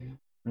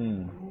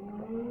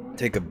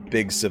take a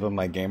big sip of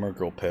my Gamer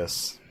Girl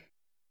piss.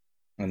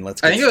 And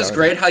let's I get think it was started.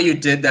 great how you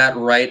did that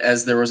right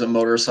as there was a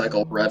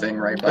motorcycle revving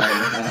right by your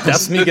house.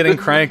 That's me getting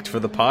cranked for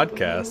the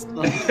podcast.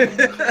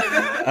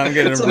 I'm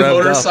getting it's a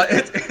revved up.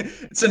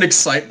 It's an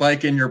excite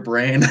bike in your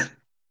brain.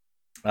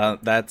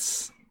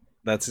 That's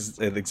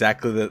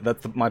exactly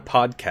that's my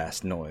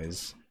podcast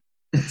noise.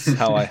 It's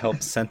how I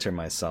help center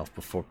myself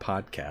before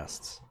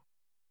podcasts.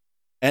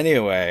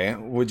 Anyway,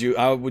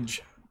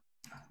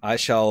 I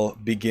shall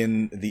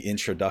begin the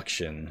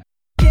introduction.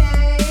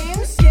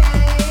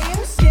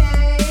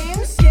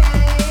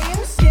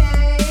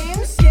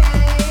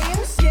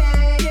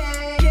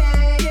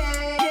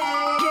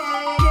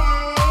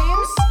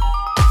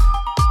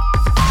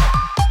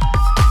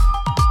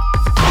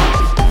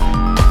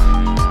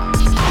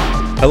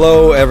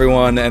 Hello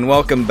everyone, and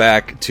welcome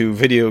back to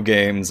Video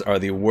Games Are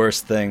the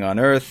Worst Thing on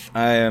Earth.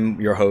 I am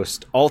your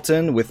host,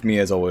 Alton. With me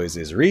as always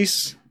is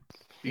Reese.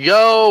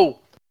 Yo!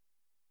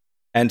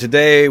 And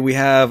today we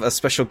have a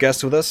special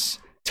guest with us,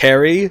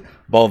 Terry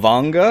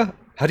Bolvanga.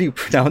 How do you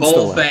pronounce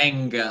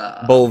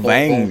Bolvanga.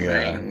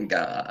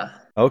 Bolvanga.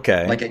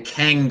 Okay. Like a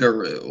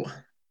kangaroo.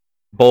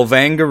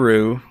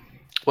 Bolvangaroo.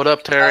 What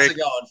up, Terry? How's it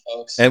going,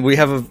 folks? And we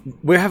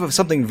have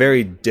something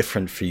very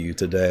different for you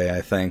today,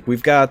 I think.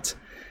 We've got,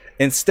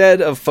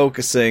 instead of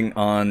focusing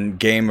on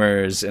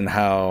gamers and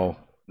how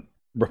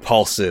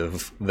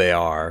repulsive they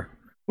are,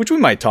 which we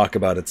might talk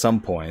about at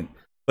some point,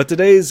 but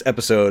today's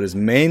episode is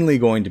mainly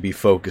going to be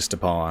focused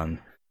upon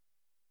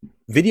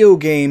video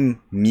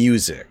game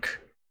music.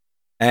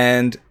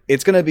 And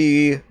it's going to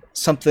be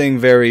something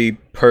very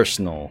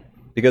personal,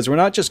 because we're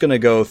not just going to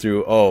go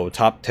through,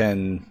 top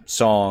 10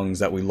 songs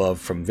that we love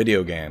from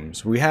video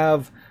games.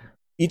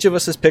 Each of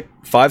us has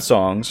picked 5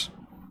 songs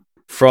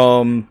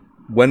from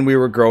when we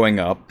were growing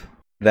up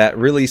that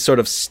really sort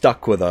of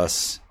stuck with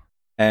us,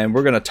 and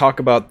we're going to talk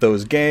about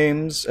those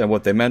games and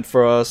what they meant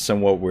for us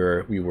and what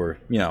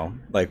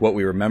what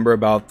we remember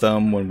about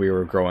them when we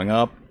were growing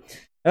up.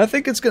 And I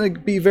think it's going to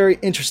be very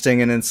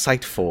interesting and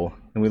insightful,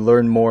 and we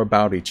learn more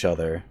about each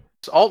other.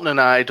 Alton and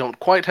I don't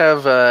quite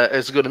have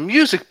as good a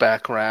music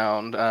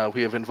background.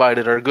 We have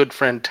invited our good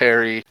friend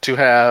Terry to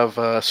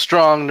have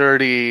strong,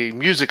 nerdy,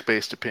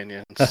 music-based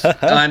opinions.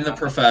 I'm the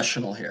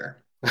professional here.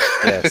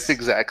 Yes.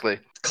 Exactly.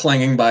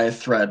 Clinging by a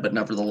thread, but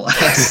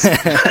nevertheless.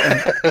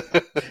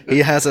 He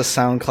has a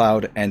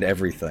SoundCloud and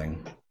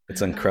everything.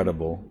 It's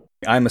incredible.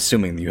 I'm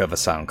assuming you have a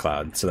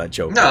SoundCloud, so that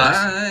joke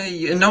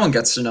works. No one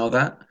gets to know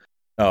that.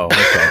 Oh,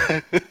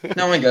 okay.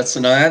 No one gets to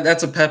know that.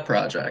 That's a pet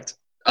project.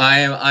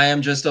 I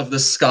am just of the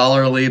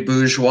scholarly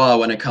bourgeois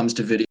when it comes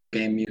to video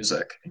game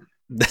music.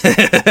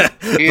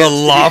 The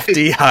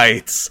lofty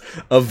heights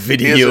of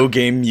video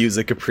game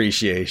music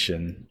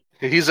appreciation.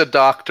 He's a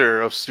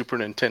doctor of Super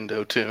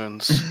Nintendo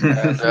tunes,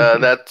 and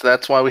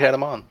that's why we had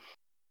him on.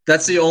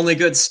 That's the only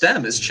good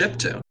stem is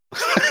chiptune.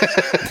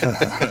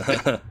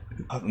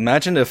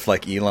 Imagine if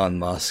Elon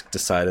Musk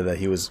decided that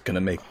he was gonna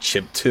make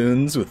chip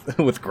tunes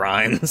with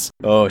Grimes.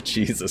 Oh,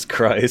 Jesus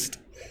Christ!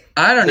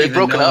 I don't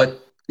even know. Up.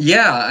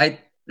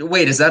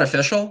 Wait, is that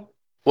official?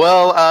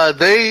 Well,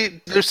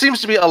 there seems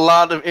to be a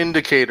lot of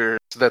indicators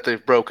that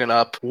they've broken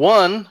up.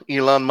 1,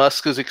 Elon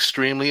Musk is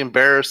extremely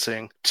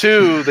embarrassing.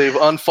 2, they've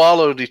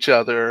unfollowed each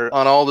other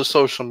on all the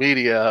social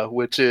media,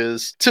 which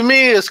is, to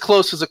me, as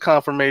close as a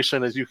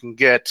confirmation as you can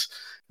get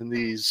in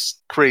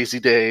these crazy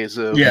days.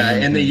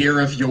 In the year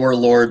of your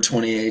Lord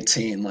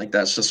 2018,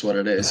 that's just what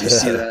it is. You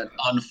see that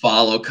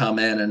unfollow come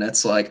in, and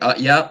it's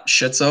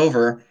shit's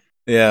over.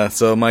 Yeah,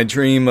 so my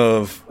dream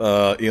of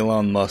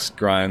Elon Musk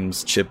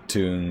Grimes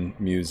chiptune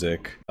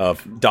music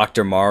of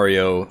Dr.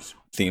 Mario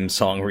theme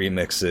song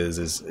remixes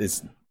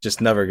is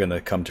just never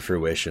gonna come to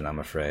fruition, I'm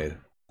afraid.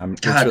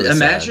 God,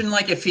 imagine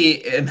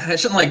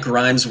sad.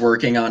 Grimes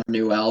working on a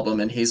new album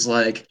and he's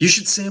like, you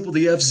should sample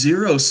the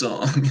F-Zero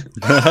song.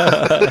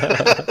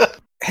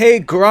 Hey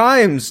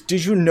Grimes,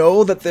 did you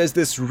know that there's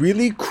this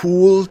really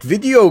cool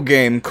video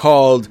game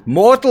called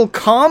Mortal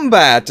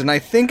Kombat, and I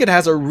think it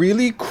has a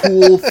really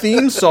cool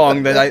theme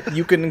song that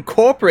you can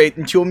incorporate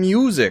into your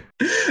music?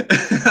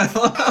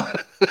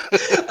 I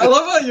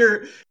love how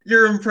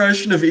your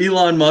impression of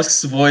Elon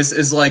Musk's voice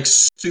is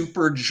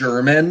super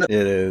German. It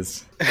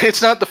is.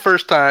 It's not the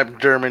first time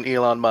German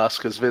Elon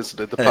Musk has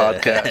visited the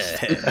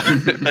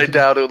podcast. I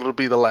doubt it'll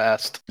be the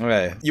last. All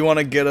right. You want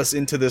to get us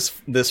into this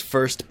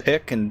first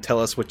pick and tell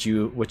us what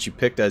you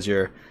picked as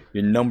your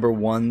number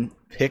one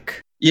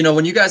pick?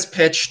 When you guys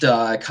pitched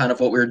kind of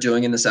what we were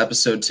doing in this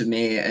episode to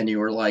me, and you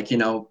were like,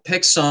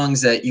 pick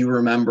songs that you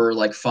remember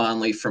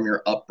fondly from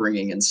your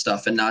upbringing and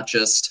stuff, and not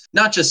just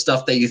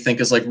stuff that you think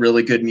is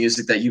really good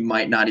music that you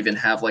might not even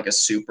have a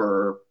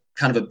super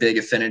kind of a big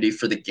affinity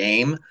for the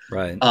game.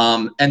 Right.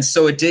 And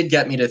so it did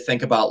get me to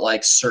think about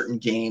certain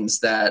games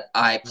that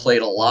I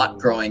played a lot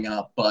growing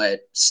up,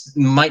 but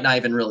might not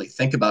even really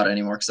think about it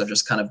anymore because I've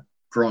just kind of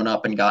grown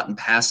up and gotten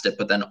past it,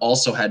 but then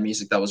also had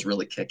music that was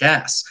really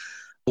kick-ass.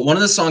 One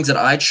of the songs that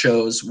I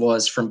chose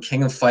was from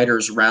King of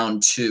Fighters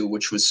Round 2,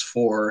 which was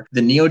for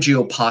the Neo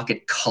Geo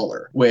Pocket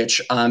Color,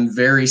 which I'm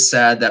very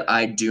sad that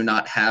I do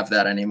not have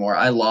that anymore.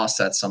 I lost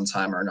that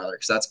sometime or another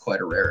because that's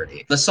quite a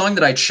rarity. The song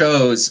that I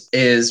chose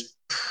is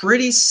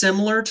pretty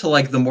similar to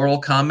like the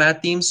Mortal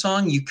Kombat theme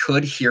song. You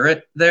could hear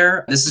it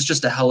there. This is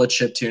just a hella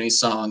chiptune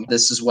song.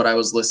 This is what I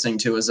was listening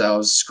to as I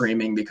was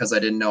screaming because I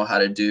didn't know how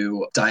to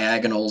do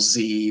diagonal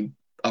Z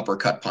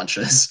uppercut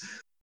punches.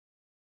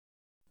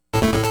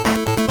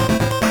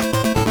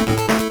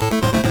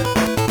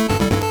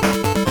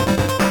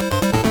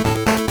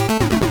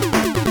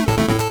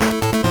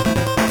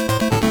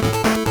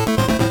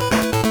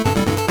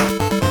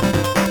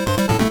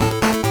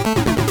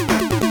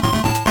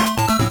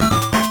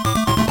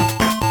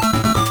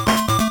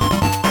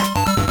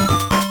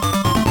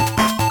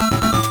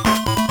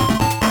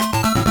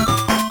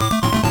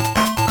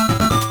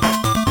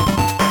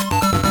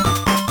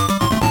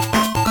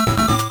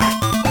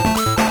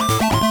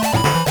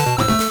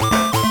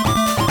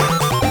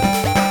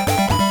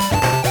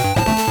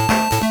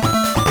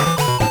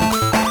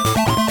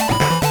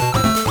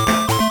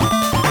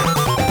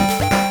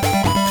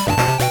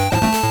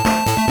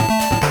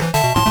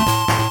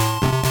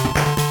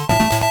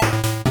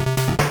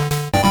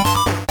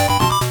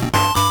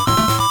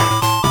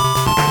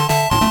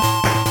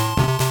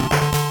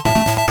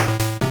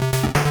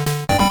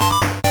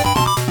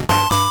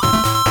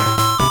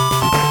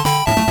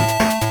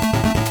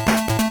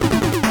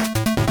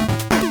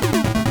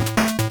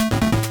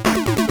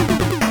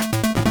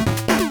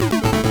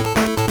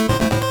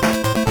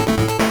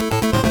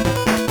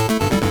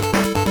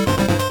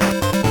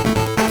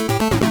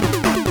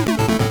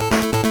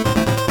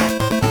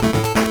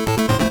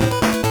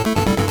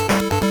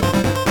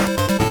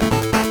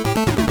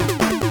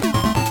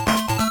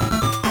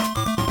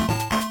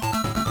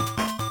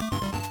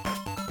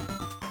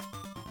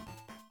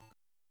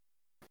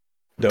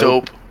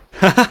 Dope.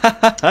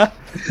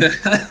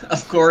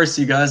 Of course,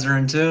 you guys are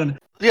in tune.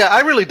 Yeah,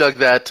 I really dug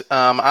that.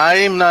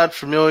 I'm not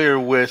familiar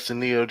with the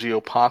Neo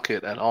Geo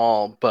Pocket at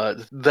all,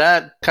 but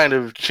that kind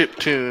of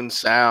chiptune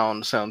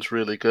sound sounds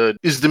really good.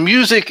 Is the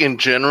music in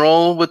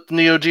general with the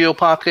Neo Geo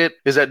Pocket,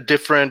 is that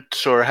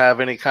different or have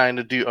any kind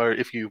of or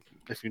if you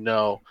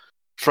know,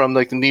 from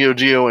like the Neo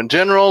Geo in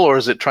general, or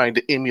is it trying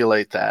to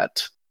emulate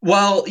that?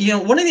 Well,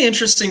 one of the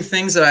interesting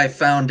things that I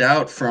found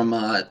out from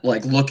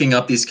like looking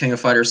up these King of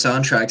Fighters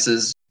soundtracks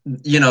is,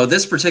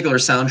 this particular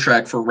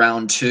soundtrack for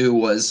Round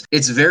 2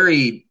 it's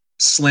very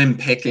slim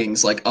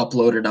pickings, like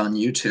uploaded on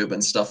YouTube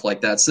and stuff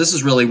like that. So this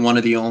is really one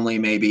of the only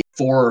maybe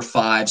 4 or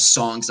 5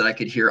 songs that I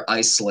could hear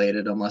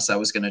isolated unless I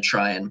was going to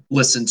try and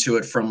listen to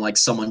it from like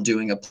someone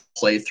doing a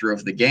playthrough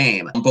of the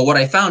game. But what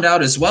I found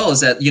out as well is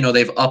that,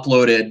 they've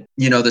uploaded,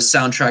 the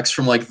soundtracks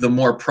from like the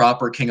more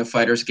proper King of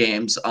Fighters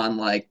games on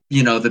like,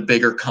 the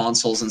bigger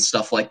consoles and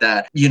stuff like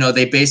that.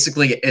 They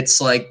basically,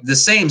 it's like the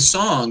same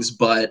songs,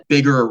 but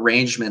bigger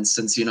arrangements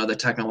since, the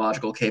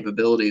technological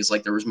capabilities,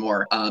 like there was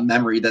more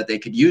memory that they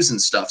could use and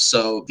stuff.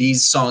 So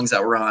these songs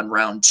that were on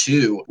Round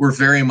 2 were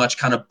very much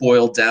kind of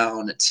boiled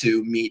down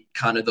to meet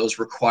kind of those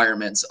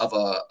requirements of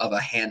a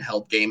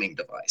handheld gaming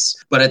device.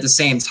 But at the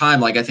same time,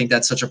 like I think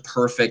that's such a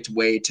perfect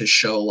way to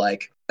show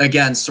like,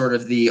 again, sort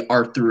of the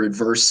art through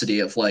adversity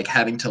of like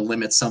having to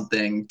limit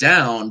something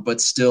down, but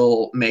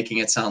still making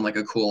it sound like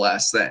a cool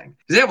ass thing.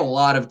 Because they have a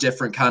lot of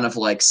different kind of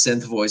like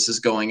synth voices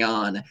going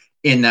on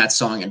in that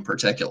song in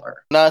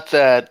particular. Not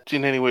that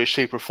in any way,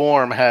 shape, or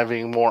form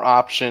having more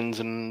options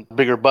and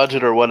bigger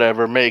budget or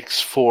whatever makes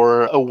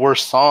for a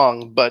worse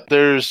song, but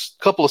there's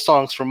a couple of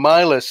songs from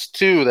my list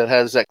too that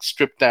has that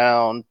stripped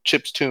down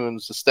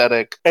chiptunes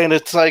aesthetic, and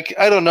it's like,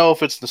 I don't know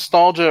if it's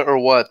nostalgia or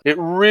what, it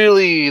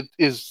really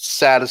is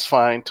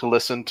satisfying to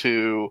listen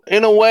to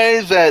in a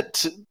way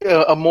that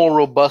a more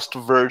robust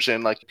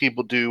version, like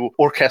people do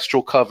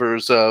orchestral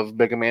covers of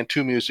Mega Man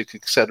 2 music,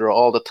 etc.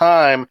 all the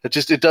time.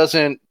 It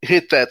doesn't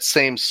hit that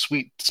same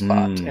sweet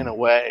spot in a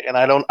way, and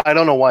I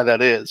don't know why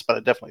that is, but I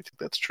definitely think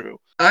that's true.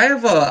 I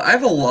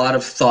have a lot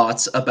of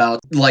thoughts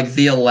about like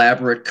the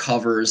elaborate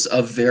covers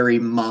of very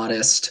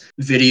modest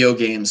video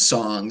game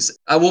songs.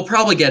 I will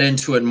probably get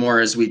into it more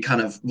as we kind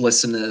of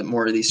listen to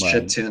more of these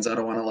chiptunes. I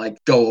don't want to like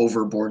go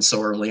overboard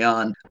so early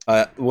on.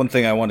 One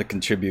thing I want to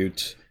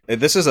contribute.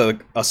 This is a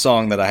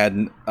song that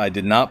I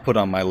did not put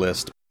on my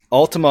list.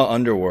 Ultima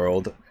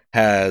Underworld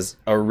has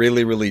a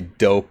really, really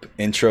dope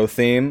intro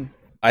theme.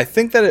 I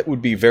think that it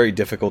would be very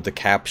difficult to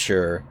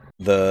capture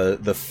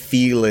the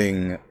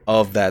feeling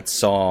of that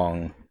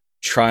song,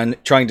 trying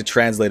to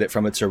translate it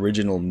from its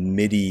original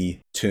MIDI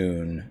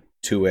tune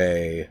to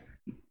an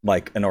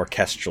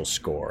orchestral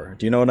score.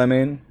 Do you know what I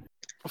mean?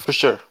 For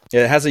sure.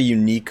 It has a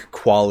unique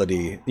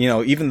quality.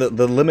 Even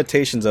the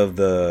limitations of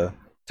the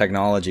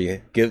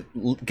technology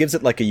gives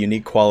it like a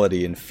unique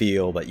quality and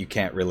feel that you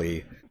can't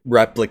really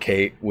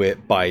replicate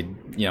by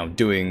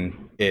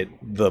doing it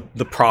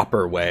the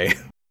proper way,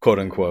 quote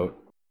unquote.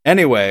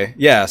 Anyway,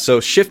 yeah, so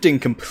shifting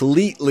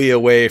completely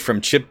away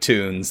from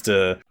chiptunes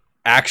to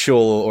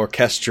actual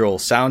orchestral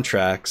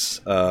soundtracks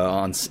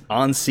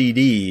on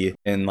CD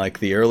in like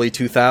the early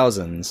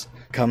 2000s.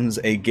 comes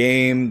a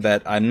game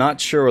that I'm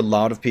not sure a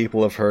lot of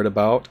people have heard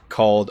about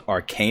called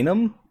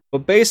Arcanum.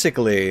 But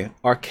basically,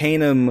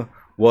 Arcanum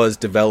was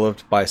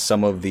developed by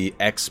some of the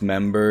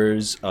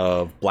ex-members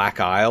of Black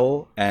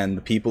Isle and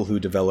the people who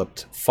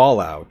developed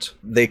Fallout.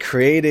 They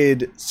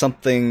created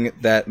something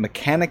that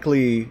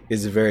mechanically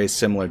is very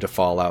similar to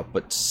Fallout,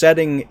 but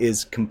setting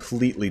is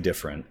completely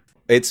different.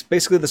 It's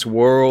basically this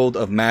world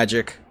of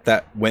magic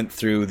that went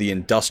through the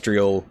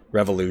Industrial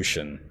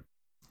Revolution.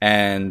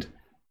 And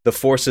the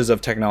forces of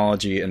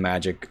technology and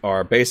magic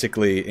are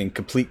basically in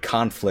complete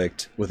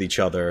conflict with each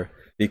other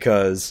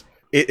because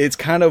it's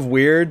kind of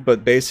weird,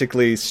 but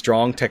basically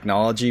strong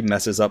technology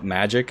messes up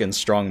magic and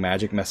strong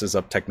magic messes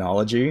up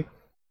technology.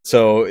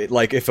 So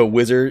like if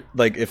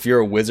you're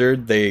a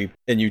wizard,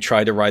 and you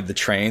try to ride the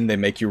train, they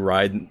make you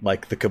ride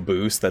like the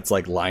caboose that's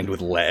like lined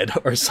with lead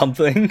or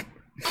something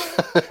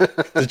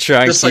to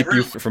try and Just keep like-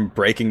 you from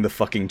breaking the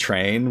fucking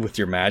train with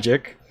your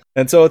magic.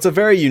 And so it's a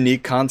very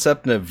unique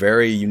concept and a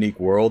very unique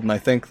world, and I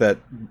think that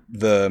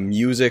the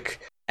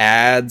music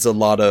adds a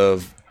lot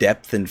of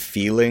depth and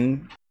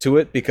feeling to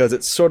it because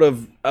it's sort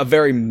of a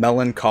very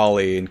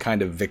melancholy and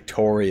kind of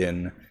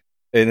Victorian,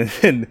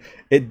 and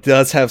it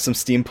does have some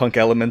steampunk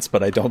elements,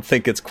 but I don't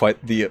think it's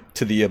quite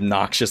to the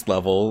obnoxious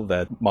level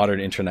that modern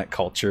internet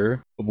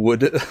culture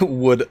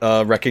would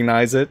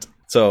recognize it.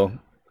 So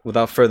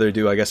without further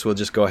ado, I guess we'll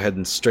just go ahead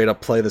and straight up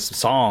play this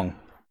song.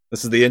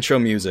 This is the intro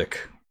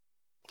music.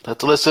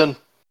 Let's listen.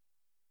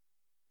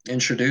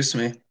 Introduce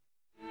me.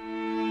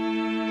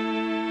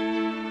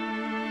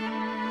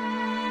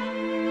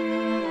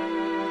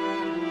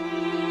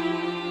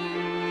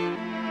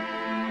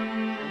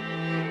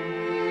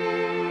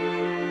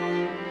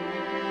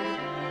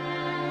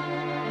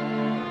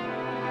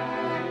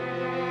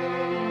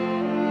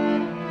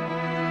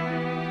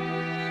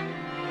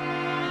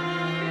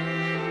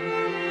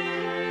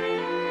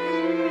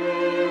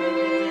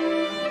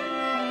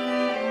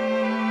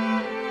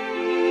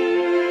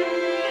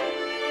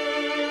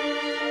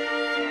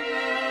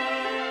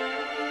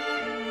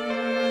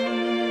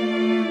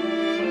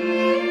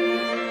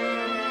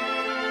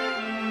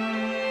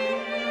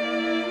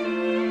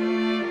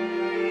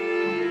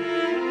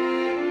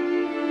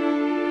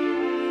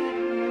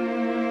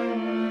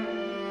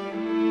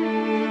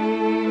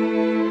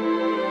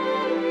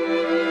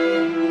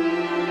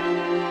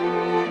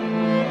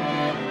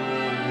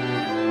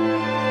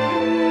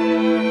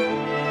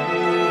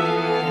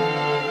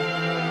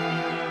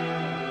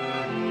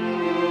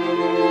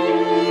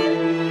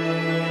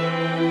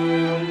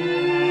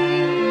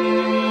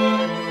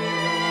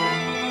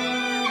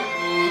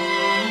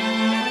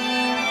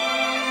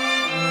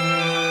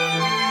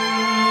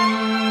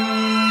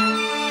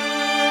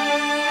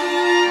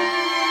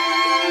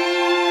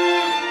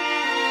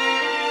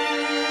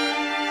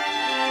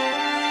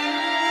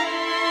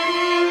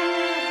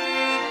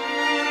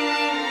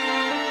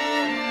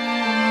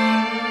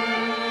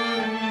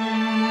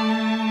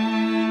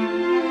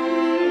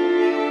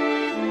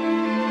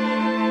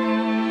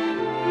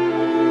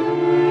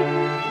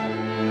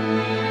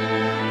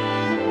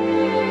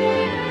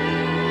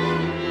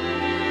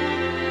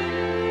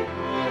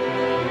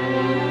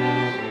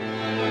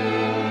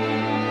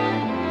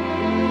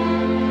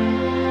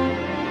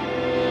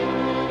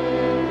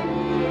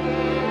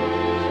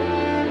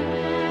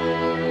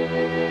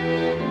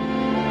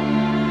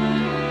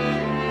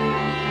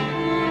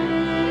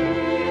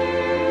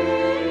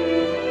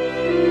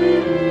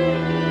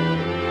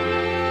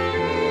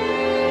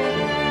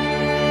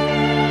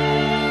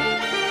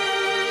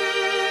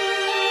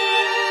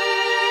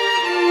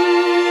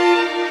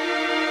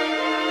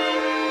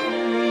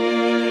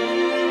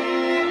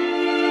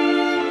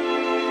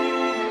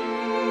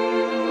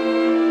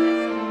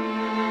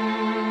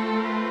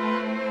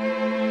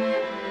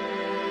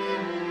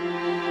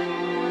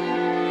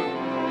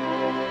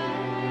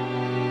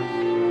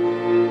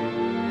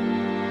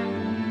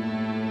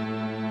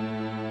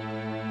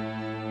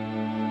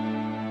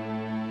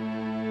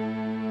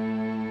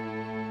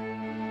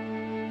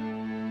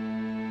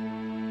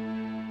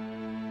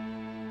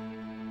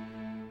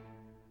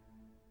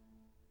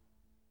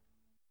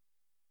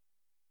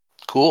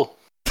 Cool.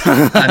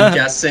 I'm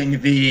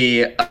guessing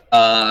the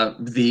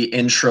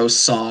intro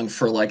song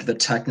for like the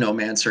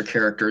Technomancer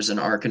characters in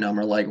Arcanum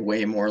are like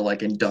way more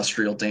like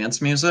industrial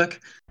dance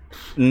music.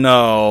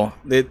 No,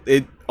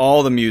 it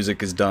all the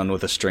music is done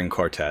with a string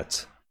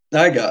quartet.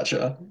 I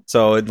gotcha.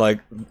 So it like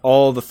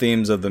all the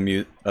themes of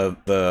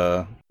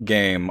the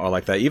game are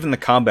like that. Even the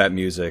combat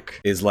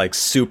music is like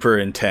super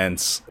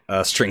intense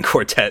string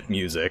quartet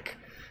music,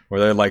 where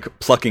they're like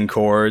plucking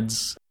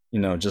chords,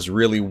 just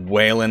really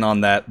wailing on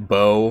that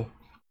bow.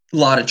 A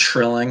lot of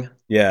trilling.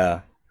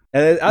 Yeah,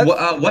 and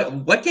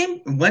What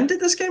game? When did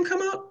this game come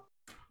out?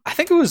 I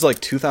think it was like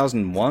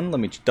 2001. Let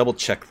me double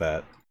check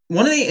that.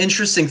 One of the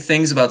interesting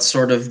things about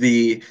sort of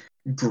the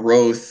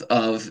growth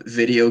of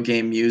video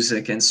game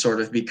music and sort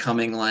of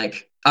becoming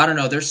like I don't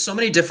know. There's so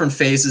many different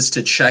phases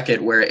to check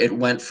it where it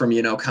went from,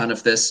 kind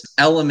of this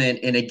element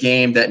in a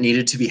game that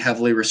needed to be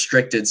heavily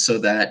restricted so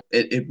that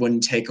it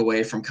wouldn't take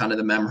away from kind of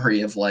the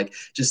memory of like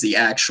just the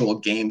actual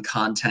game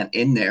content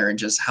in there and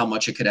just how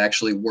much it could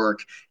actually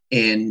work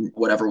in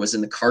whatever was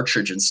in the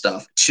cartridge and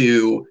stuff,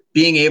 to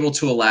being able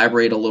to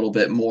elaborate a little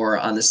bit more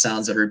on the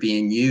sounds that are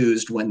being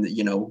used when,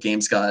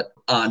 games got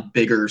on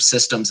bigger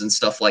systems and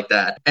stuff like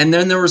that. And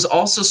then there was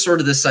also sort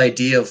of this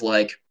idea of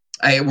like,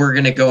 we're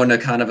going to go into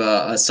kind of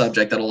a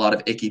subject that a lot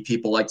of icky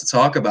people like to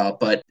talk about,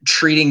 but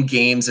treating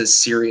games as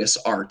serious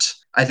art.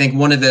 I think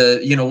one of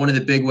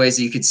the big ways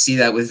that you could see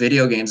that with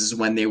video games is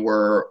when they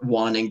were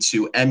wanting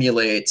to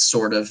emulate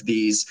sort of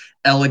these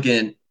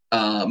elegant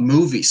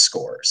movie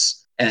scores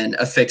and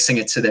affixing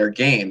it to their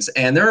games.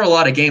 And there are a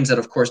lot of games that,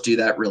 of course, do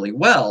that really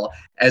well,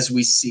 as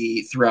we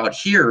see throughout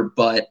here.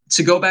 But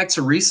to go back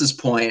to Reese's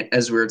point,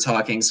 as we were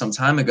talking some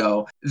time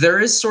ago, there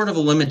is sort of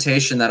a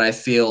limitation that I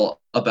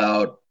feel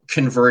about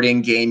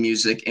converting game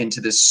music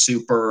into this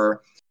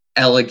super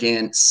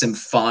elegant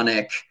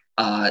symphonic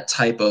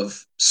type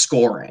of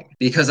scoring,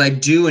 because I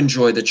do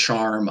enjoy the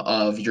charm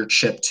of your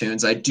chip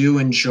tunes. I do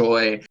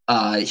enjoy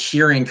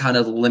hearing kind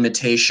of the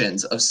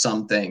limitations of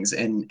some things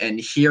and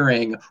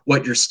hearing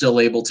what you're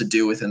still able to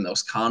do within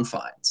those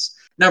confines.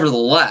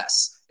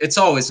 Nevertheless, it's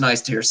always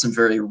nice to hear some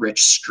very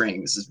rich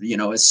strings,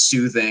 as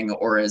soothing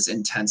or as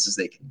intense as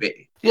they can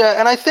be. Yeah,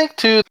 and I think,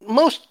 too,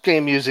 most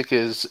game music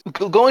is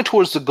going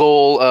towards the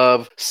goal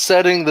of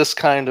setting this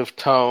kind of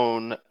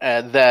tone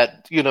and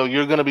that, you're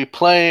going to be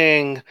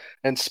playing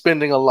and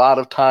spending a lot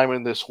of time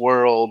in this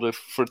world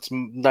for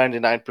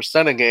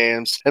 99% of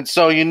games. And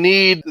so you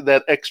need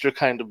that extra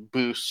kind of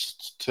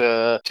boost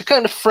to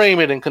kind of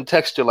frame it and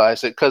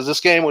contextualize it, because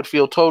this game would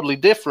feel totally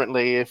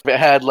differently if it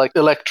had, like,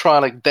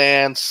 electronic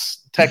dance,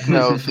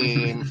 techno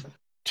theme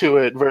to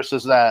it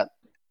versus that.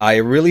 I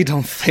really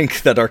don't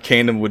think that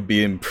Arcanum would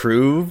be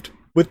improved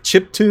with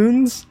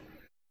chiptunes.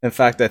 In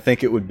fact, I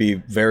think it would be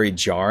very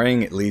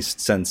jarring, at least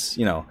since,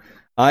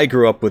 I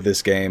grew up with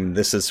this game.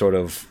 This is sort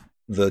of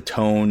the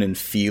tone and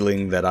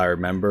feeling that I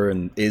remember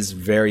and is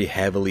very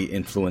heavily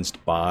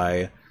influenced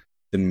by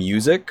the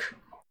music.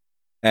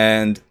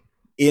 And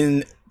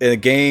in a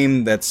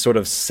game that's sort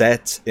of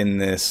set in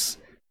this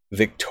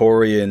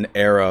Victorian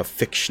era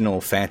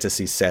fictional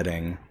fantasy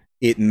setting,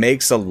 it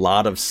makes a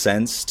lot of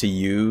sense to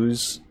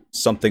use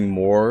something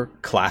more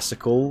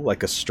classical,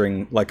 like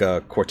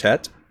a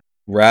quartet,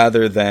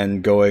 rather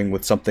than going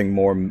with something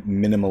more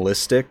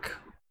minimalistic.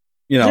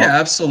 Yeah,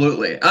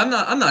 absolutely. I'm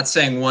not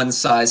saying one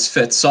size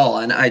fits all.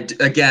 And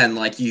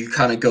you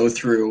kind of go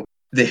through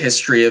the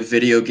history of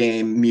video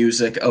game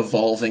music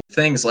evolving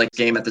things, like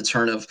game at the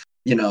turn of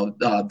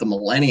the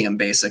millennium,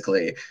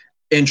 basically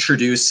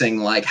introducing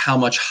like how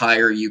much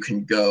higher you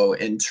can go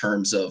in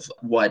terms of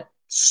what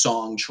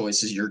song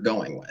choices you're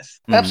going with.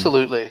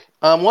 Absolutely.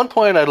 One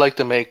point I'd like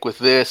to make with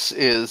this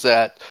is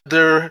that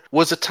there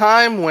was a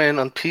time when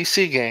on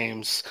PC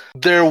games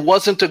there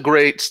wasn't a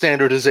great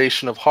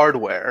standardization of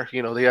hardware.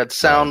 They had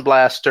Sound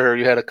Blaster,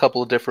 you had a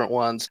couple of different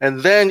ones, and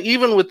then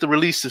even with the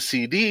release of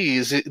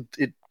CDs,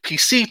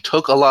 PC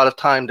took a lot of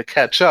time to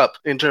catch up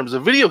in terms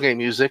of video game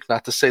music.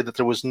 Not to say that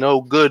there was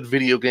no good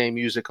video game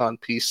music on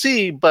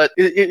PC, but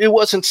it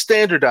wasn't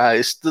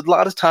standardized. A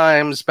lot of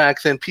times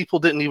back then, people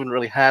didn't even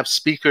really have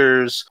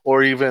speakers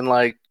or even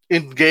like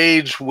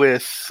engage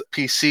with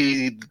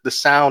PC, the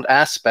sound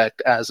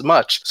aspect, as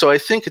much. So I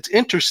think it's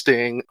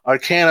interesting.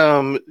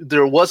 Arcanum,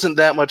 there wasn't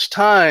that much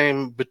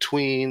time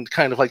between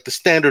kind of like the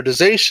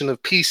standardization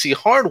of PC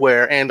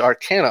hardware and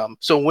Arcanum.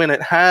 So when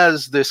it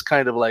has this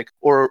kind of like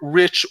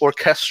rich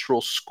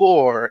orchestral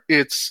score,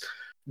 it's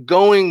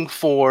going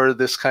for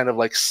this kind of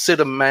like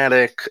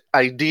cinematic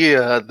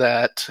idea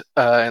that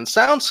and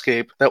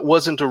soundscape that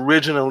wasn't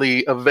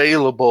originally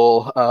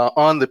available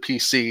on the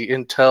PC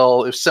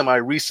until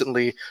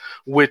semi-recently,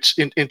 which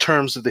in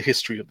terms of the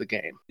history of the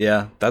game.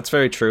 Yeah, that's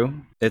very true.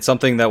 It's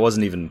something that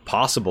wasn't even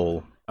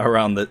possible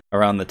around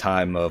the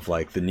time of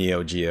like the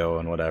Neo Geo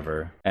and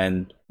whatever.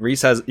 And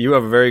Reese, you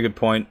have a very good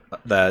point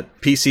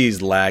that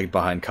PCs lagged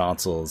behind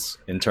consoles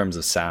in terms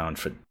of sound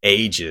for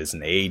ages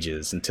and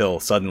ages until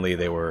suddenly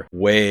they were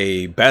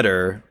way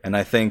better. And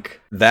I think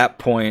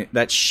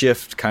that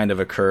shift kind of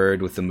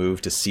occurred with the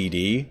move to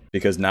CD,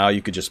 because now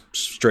you could just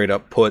straight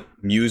up put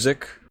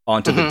music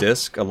onto the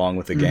disc along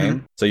with the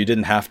game. So you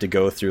didn't have to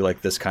go through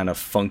like this kind of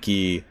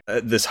funky,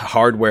 this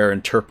hardware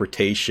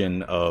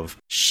interpretation of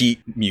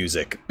sheet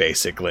music,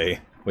 basically,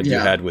 what you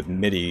had with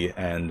MIDI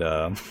and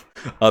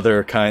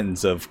other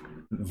kinds of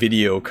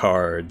video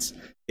cards.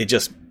 It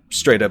just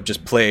straight up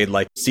just played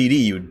like CD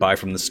you'd buy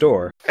from the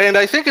store. And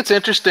I think it's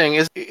interesting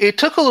is it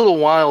took a little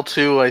while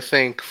too, I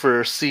think,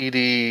 for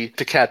CD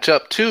to catch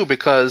up too,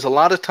 because a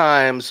lot of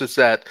times it's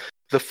that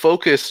the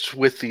focus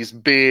with these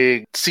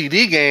big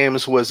CD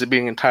games was it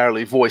being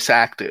entirely voice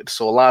acted.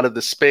 So a lot of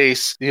the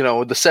space,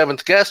 the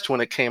Seventh Guest, when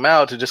it came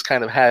out, it just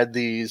kind of had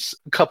these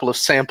couple of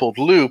sampled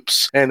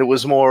loops, and it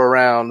was more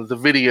around the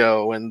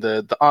video and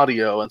the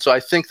audio. And so I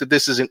think that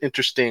this is an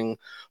interesting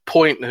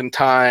point in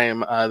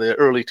time, the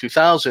early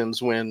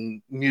 2000s,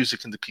 when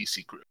music in the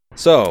PC grew.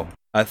 So,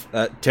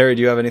 Terry,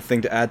 do you have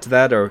anything to add to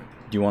that, or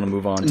do you want to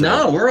move on?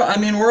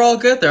 We're all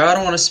good there. I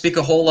don't want to speak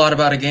a whole lot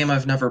about a game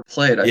I've never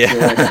played. I feel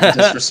like I'm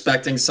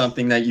disrespecting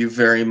something that you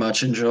very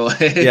much enjoy.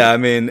 Yeah, I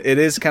mean, it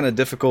is kind of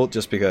difficult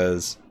just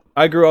because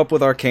I grew up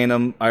with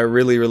Arcanum. I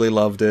really, really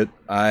loved it.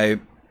 I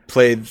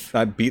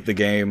beat the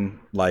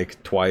game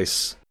like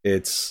twice.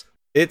 It's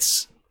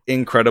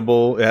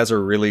incredible. It has a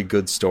really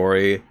good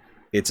story.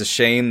 It's a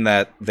shame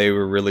that they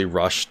were really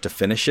rushed to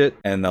finish it,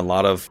 and a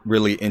lot of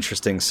really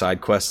interesting side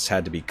quests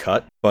had to be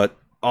cut. But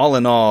all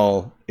in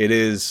all, it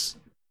is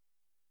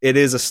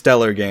a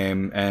stellar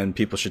game, and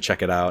people should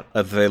check it out.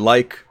 If they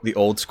like the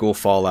old school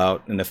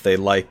Fallout, and if they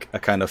like a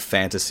kind of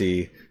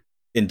fantasy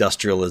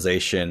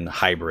industrialization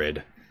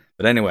hybrid.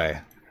 But anyway,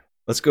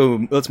 let's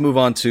move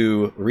on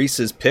to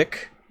Reese's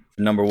pick,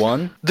 number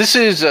 1. This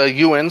is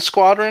UN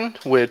Squadron,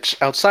 which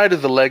outside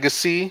of the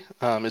Legacy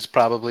is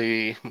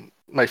probably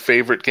my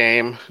favorite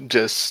game,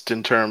 just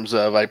in terms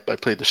of I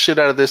played the shit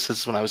out of this.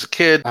 This is when I was a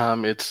kid.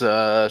 It's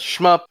a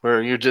shmup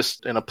where you're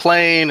just in a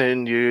plane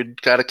and you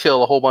got to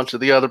kill a whole bunch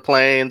of the other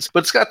planes, but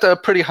it's got the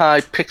pretty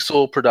high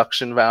pixel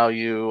production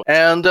value,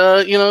 and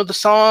the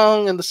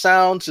song and the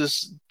sounds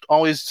has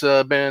always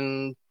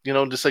been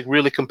just like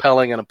really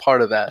compelling and a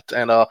part of that.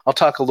 And I'll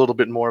talk a little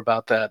bit more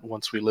about that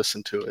once we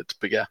listen to it.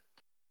 But yeah.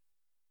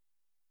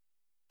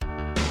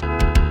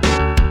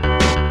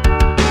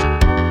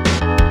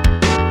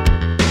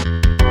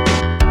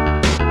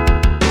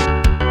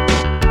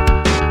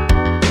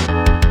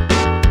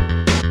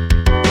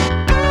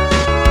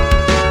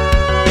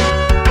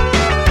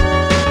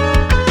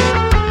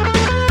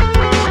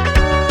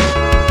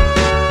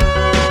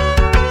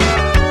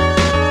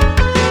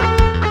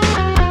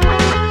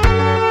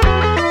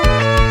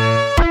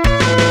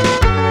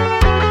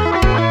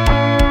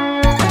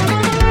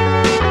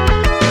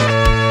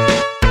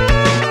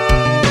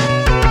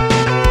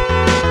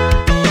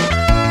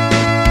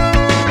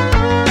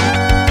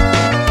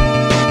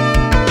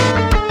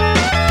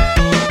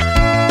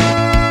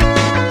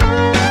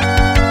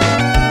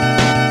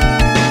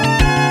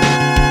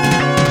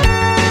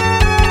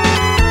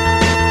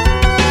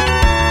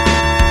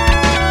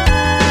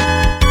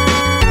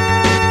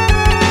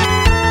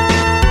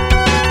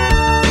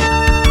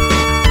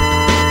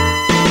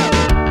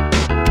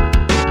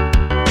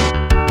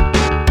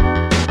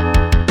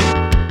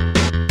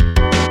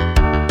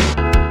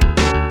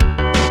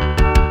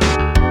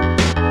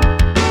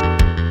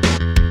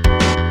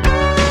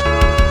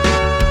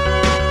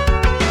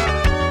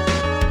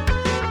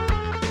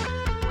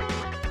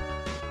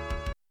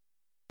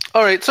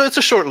 All right, so it's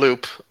a short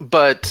loop,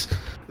 but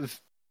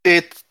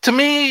to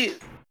me,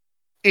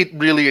 it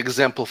really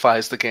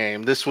exemplifies the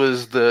game. This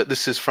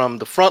is from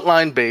the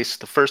Frontline base,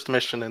 the first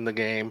mission in the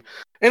game.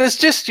 And it's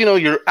just,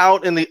 you're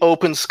out in the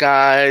open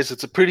skies.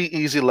 It's a pretty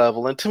easy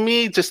level. And to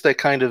me, just that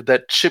kind of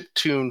that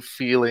chiptune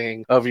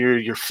feeling of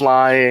you're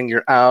flying,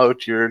 you're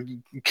out, you're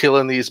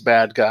killing these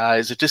bad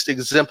guys. It just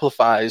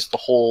exemplifies the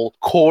whole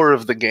core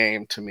of the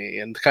game to me.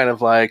 And kind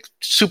of like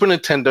Super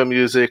Nintendo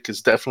music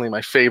is definitely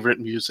my favorite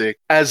music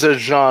as a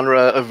genre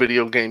of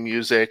video game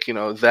music.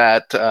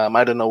 That,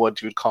 I don't know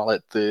what you would call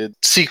it, the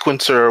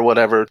sequencer or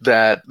whatever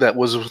that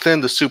was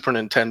within the Super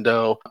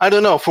Nintendo. I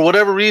don't know. For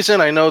whatever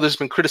reason, I know there's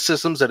been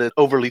criticisms that it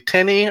overly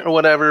tinny or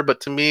whatever, but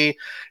to me,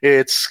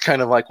 it's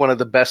kind of like one of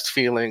the best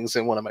feelings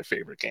in one of my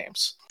favorite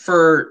games.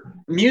 For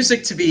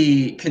music to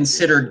be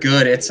considered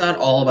good, it's not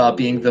all about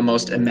being the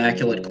most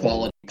immaculate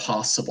quality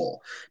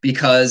possible,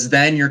 because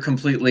then you're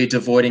completely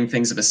devoiding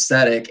things of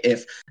aesthetic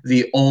if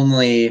the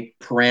only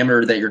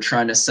parameter that you're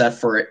trying to set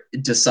for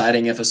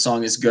deciding if a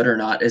song is good or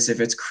not is if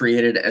it's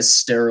created as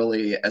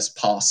sterilely as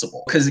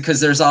possible.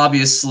 Because there's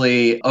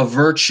obviously a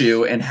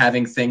virtue in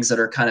having things that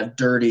are kind of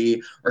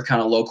dirty or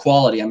kind of low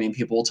quality. I mean,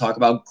 people will talk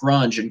about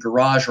grunge and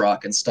garage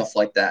rock and stuff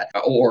like that.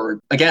 Or,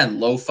 again,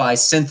 lo-fi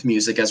synth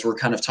music, as we're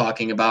kind of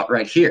talking about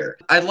right here.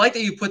 I like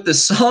that you put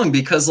this song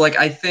because,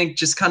 I think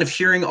just kind of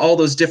hearing all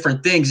those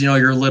different things,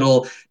 your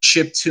little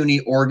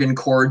chiptune organ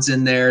chords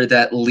in there,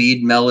 that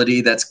lead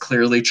melody that's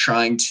clearly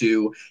trying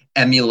to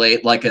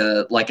emulate like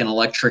an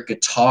electric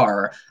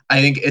guitar.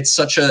 I think it's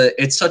such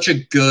a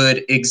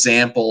good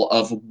example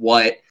of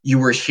what you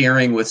were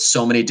hearing with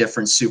so many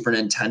different Super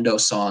Nintendo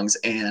songs,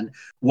 and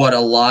what a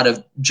lot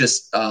of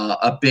just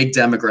a big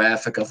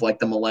demographic of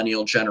the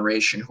millennial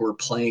generation who are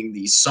playing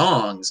these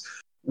songs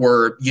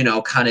were,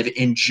 kind of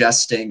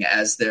ingesting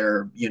as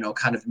their,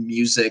 kind of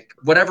music,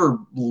 whatever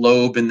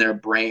lobe in their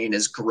brain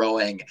is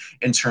growing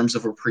in terms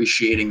of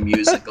appreciating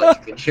music. You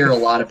can hear a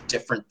lot of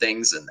different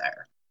things in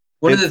there.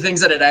 One of the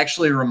things that it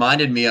actually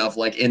reminded me of,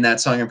 like in that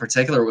song in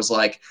particular, was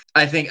like,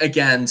 I think,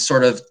 again,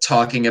 sort of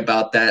talking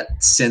about that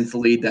synth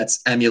lead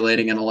that's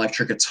emulating an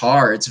electric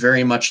guitar. It's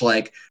very much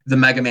like the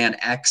Mega Man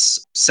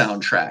X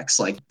soundtracks,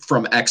 like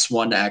from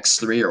X1 to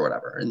X3 or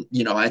whatever. And,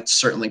 you know, I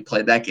certainly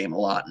played that game a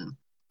lot. And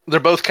they're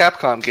both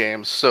Capcom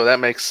games, so that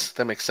makes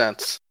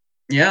sense.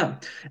 yeah.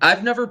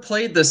 I've never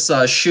played this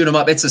shoot 'em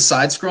up. It's a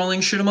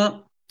side-scrolling shoot 'em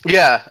up.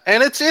 Yeah,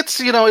 and it's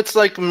you know, it's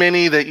like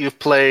many that you've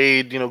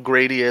played, you know,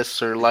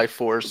 Gradius or Life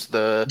Force.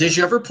 Did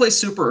you ever play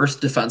Super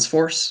Earth Defense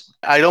Force?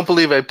 I don't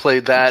believe I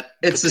played that.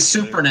 It's the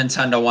Super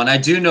Nintendo one. I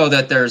do know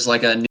that there's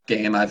like a new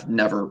game. I've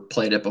never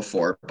played it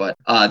before, but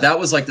that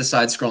was like the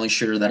side-scrolling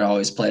shooter that I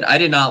always played. I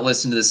did not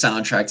listen to the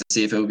soundtrack to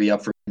see if it would be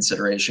up for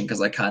consideration because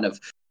I kind of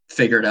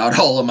figured out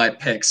all of my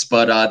picks,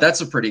 but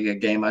that's a pretty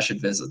good game. I should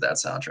visit that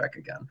soundtrack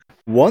again.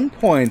 One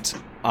point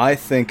I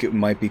think it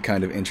might be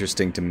kind of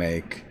interesting to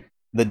make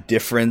the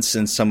difference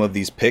in some of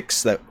these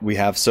picks that we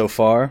have so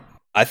far.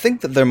 I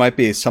think that there might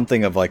be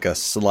something of like a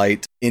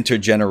slight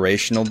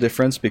intergenerational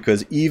difference,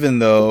 because even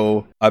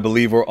though I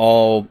believe we're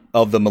all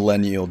of the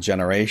millennial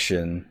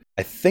generation,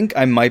 I think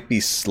I might be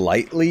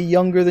slightly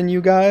younger than you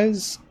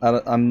guys.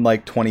 I'm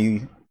like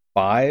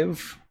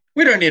 25.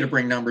 We don't need to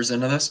bring numbers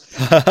into this.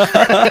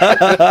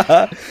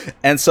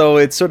 And so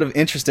it's sort of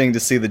interesting to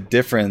see the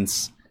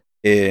difference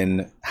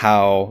in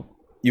how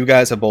you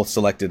guys have both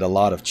selected a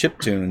lot of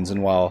chiptunes,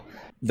 and while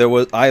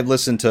I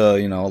listened to,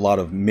 you know, a lot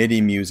of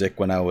MIDI music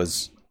when I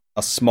was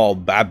a small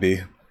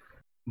babby.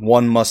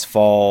 One Must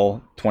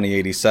Fall,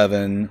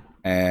 2087,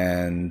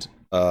 and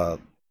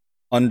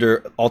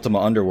Ultima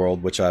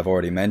Underworld, which I've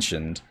already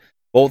mentioned,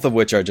 both of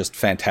which are just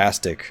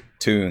fantastic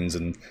tunes.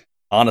 And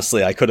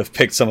honestly, I could have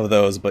picked some of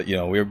those, but you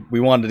know, we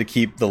wanted to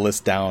keep the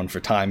list down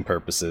for time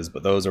purposes.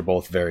 But those are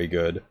both very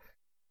good.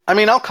 I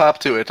mean, I'll cop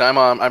to it.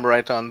 I'm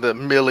right on the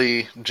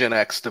Millie Gen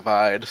X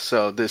divide,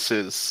 so this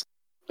is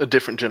a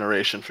different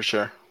generation for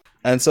sure.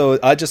 And so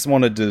I just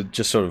wanted to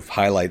just sort of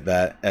highlight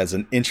that as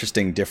an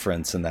interesting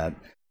difference, in that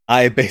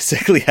I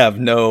basically have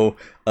no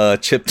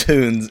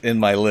chiptunes in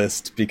my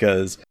list,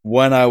 because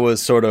when I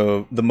was sort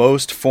of the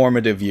most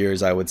formative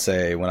years, I would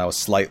say when I was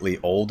slightly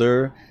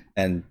older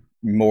and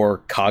more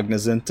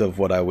cognizant of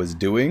what I was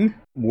doing,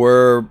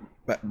 were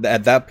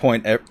at that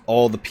point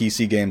all the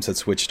PC games had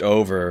switched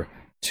over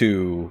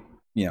to,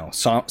 you know,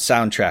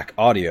 soundtrack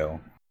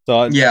audio.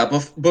 So yeah,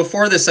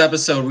 before this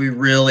episode, we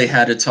really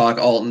had to talk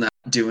Alton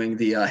doing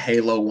the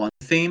Halo 1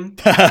 theme.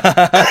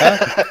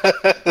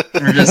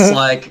 We're just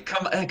like,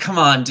 come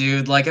on,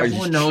 dude. Like,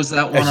 everyone knows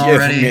that one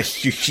already.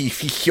 Mr. Chief,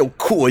 he's so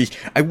cool.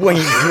 I want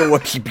to grow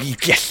up to be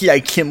just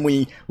like him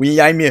when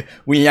I'm an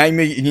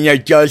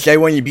adult. I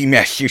want to be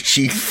Master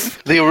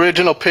Chief. The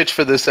original pitch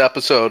for this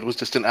episode was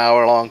just an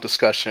hour-long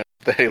discussion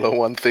of the Halo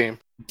 1 theme.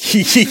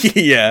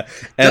 Yeah.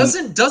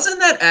 Doesn't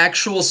that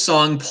actual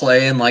song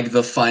play in, like,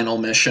 the final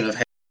mission of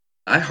Halo?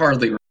 I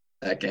hardly remember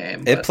that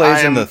game. It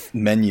plays in the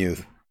menu,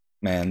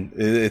 man.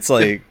 It's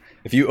like,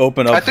 if you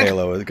open up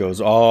Halo, it goes,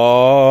 oh.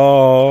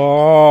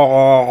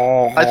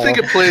 I think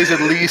it plays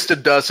at least a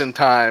dozen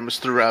times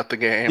throughout the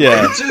game.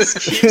 Yeah. It just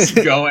keeps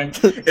going.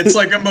 It's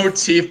like a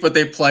motif, but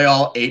they play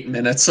all 8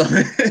 minutes of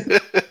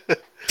it.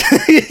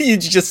 You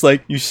just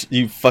like,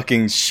 you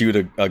fucking shoot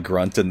a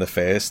grunt in the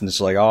face, and it's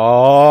like, oh.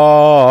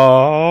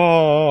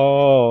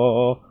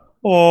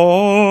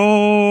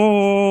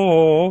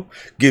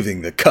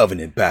 Giving the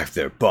Covenant back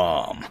their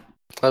bomb.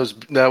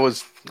 That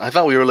was. I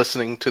thought we were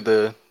listening to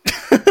the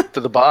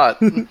bot.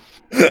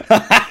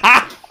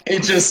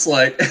 It just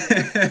like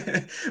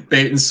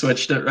bait and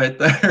switched it right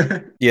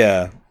there.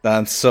 Yeah,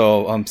 I'm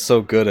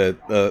so good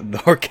at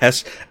the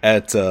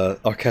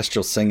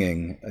orchestral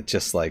singing.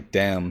 Just like,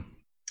 damn.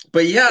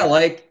 But yeah,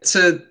 like,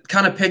 to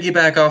kind of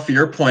piggyback off of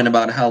your point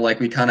about how, like,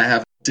 we kind of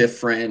have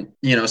different,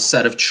 you know,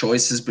 set of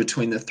choices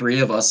between the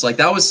three of us. Like,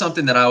 that was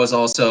something that I was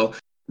also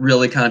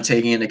really kind of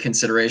taking into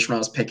consideration when I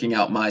was picking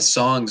out my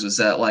songs, was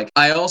that, like,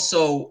 I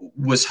also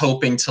was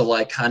hoping to,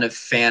 like, kind of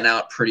fan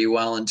out pretty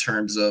well in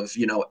terms of,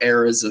 you know,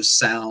 eras of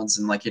sounds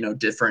and, like, you know,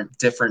 different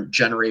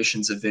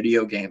generations of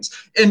video games,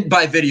 and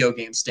by video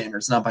game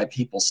standards, not by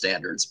people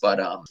standards. But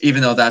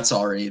even though that's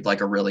already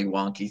like a really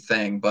wonky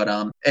thing, but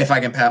if I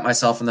can pat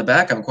myself on the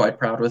back, I'm quite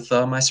proud with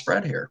my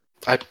spread here.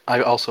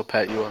 I also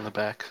pat you on the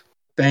back.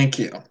 Thank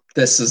you.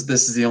 This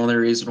is the only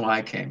reason why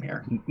I came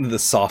here. The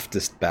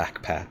softest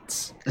back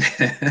pats.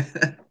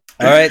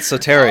 All right, so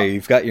Terry,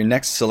 you've got your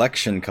next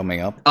selection coming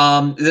up.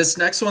 This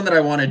next one that I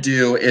want to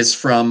do is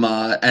from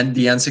the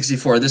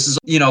N64. This is,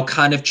 you know,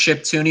 kind of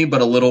chiptune-y, but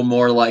a little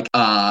more like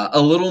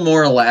a little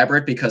more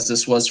elaborate, because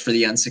this was for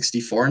the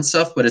N64 and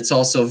stuff. But it's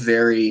also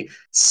very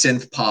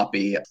synth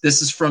poppy.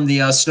 This is from the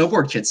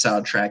Snowboard Kid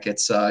soundtrack.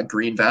 It's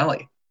Green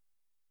Valley.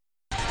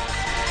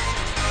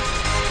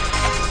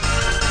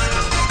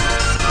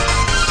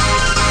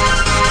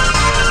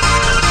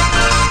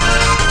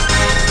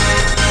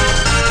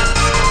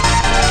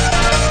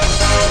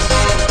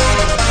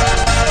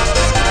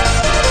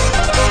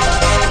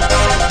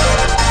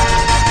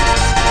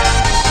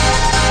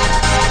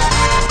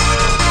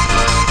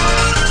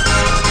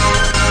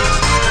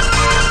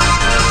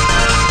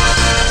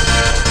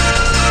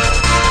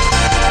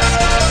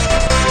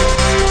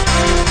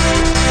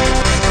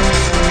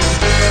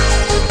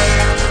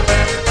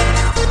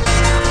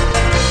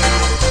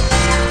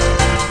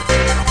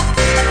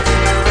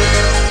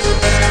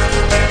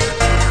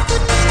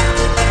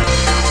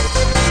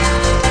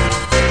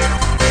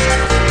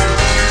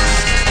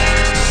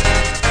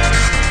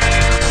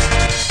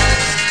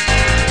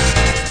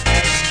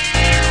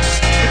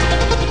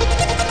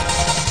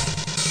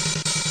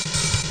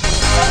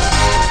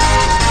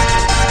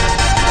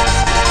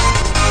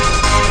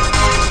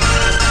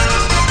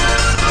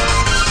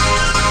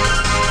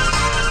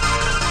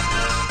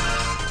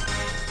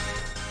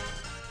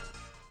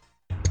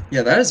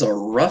 Yeah, that is a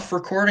rough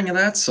recording of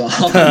that song.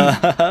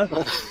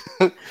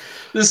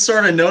 Just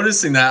sort of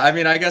noticing that. I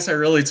mean, I guess I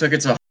really took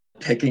it to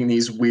picking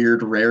these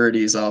weird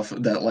rarities off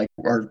that like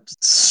are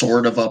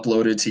sort of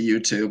uploaded to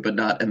YouTube, but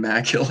not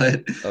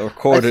immaculate. I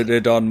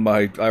recorded on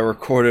my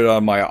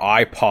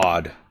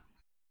iPod,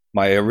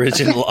 my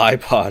original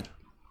iPod.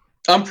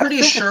 I'm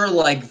pretty sure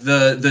like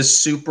the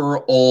super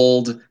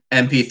old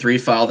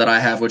MP3 file that I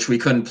have, which we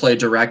couldn't play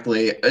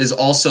directly, is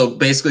also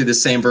basically the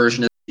same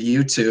version as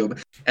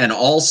YouTube, and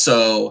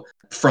also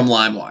from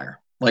LimeWire,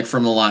 like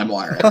from the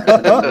LimeWire era.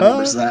 Everyone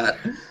remembers that.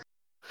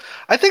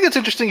 I think it's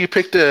interesting you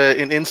picked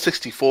an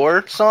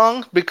N64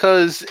 song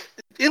because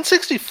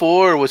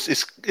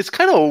N64 it's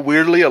kind of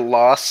weirdly a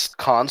lost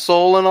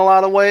console in a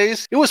lot of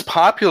ways. It was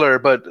popular,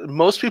 but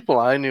most people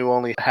I knew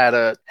only had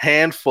a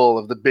handful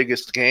of the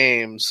biggest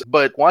games.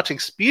 But watching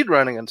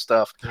speedrunning and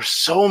stuff, there's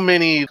so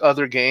many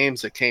other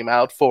games that came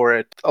out for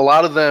it. A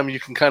lot of them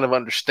you can kind of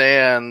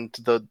understand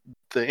the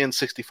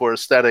N64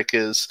 aesthetic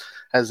has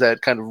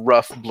that kind of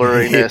rough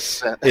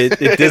blurriness.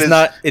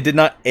 It did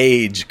not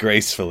age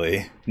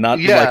gracefully.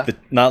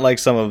 Not like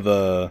some of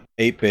the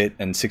 8-bit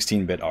and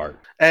 16-bit art.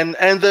 And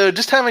the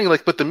just having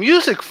like, but the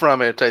music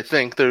from it, I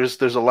think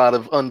there's a lot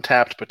of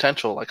untapped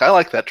potential. Like I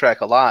like that track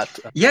a lot.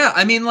 Yeah,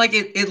 I mean, like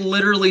it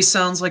literally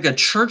sounds like a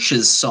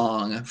Church's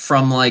song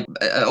from like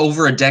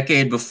over a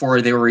decade before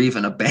they were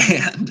even a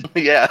band.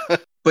 Yeah.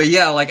 But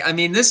yeah, like I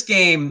mean, this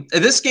game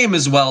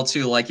as well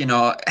too. Like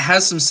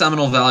has some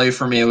seminal value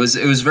for me. It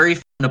was very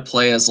fun to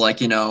play as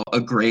like a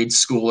grade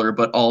schooler,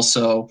 but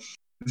also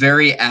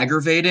very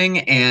aggravating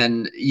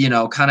and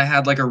kind of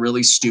had like a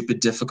really stupid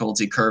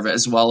difficulty curve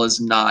as well as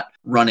not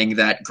running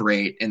that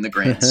great in the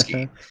grand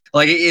scheme.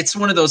 Like it's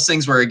one of those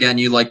things where again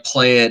you like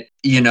play it,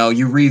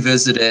 you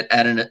revisit it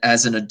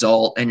as an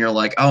adult and you're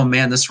like, oh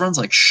man, this runs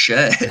like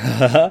shit.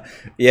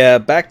 Yeah,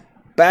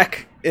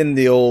 back in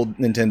the old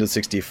Nintendo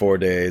 64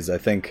 days, I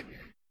think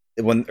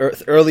when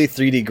early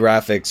 3D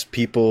graphics,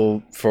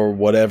 people for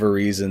whatever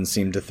reason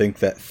seemed to think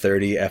that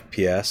 30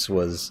 FPS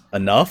was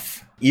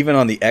enough. Even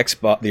on the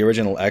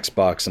original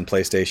Xbox and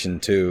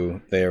PlayStation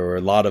 2, there were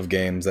a lot of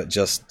games that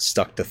just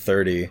stuck to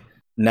 30.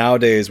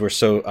 Nowadays,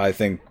 I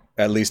think,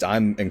 at least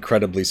I'm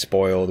incredibly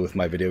spoiled with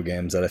my video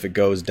games, that if it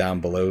goes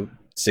down below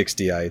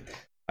 60, I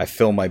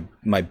fill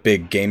my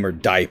big gamer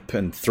dipe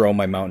and throw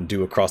my Mountain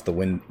Dew across the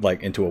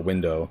into a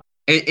window.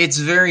 It's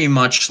very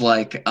much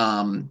like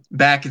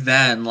back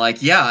then,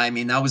 like, yeah, I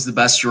mean, that was the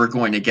best you were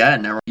going to get.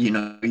 And, you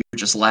would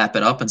just lap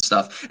it up and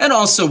stuff. And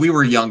also we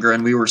were younger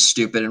and we were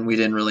stupid and we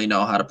didn't really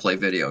know how to play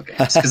video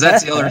games. Because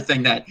that's the other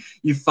thing that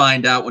you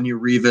find out when you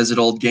revisit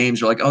old games.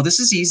 You're like, oh, this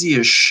is easy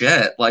as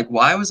shit. Like,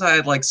 why was I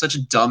like such a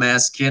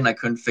dumbass kid and I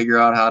couldn't figure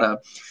out how to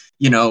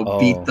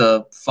beat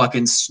the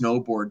fucking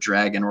snowboard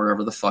dragon or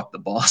whatever the fuck the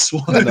boss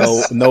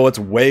was. No, what's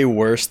way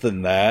worse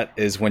than that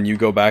is when you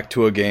go back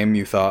to a game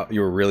you thought you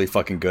were really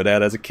fucking good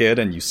at as a kid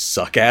and you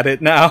suck at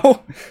it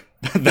now.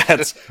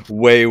 That's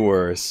way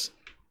worse.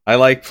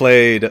 I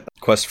played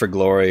Quest for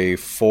Glory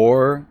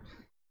 4,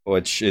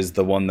 which is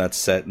the one that's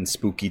set in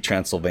spooky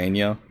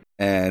Transylvania.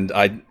 And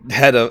I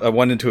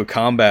went into a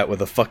combat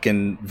with a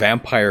fucking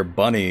vampire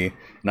bunny.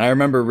 And I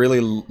remember really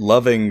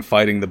loving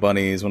fighting the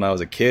bunnies when I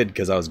was a kid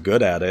because I was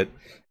good at it.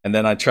 And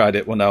then I tried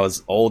it when I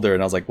was older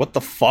and I was like, what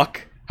the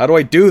fuck? How do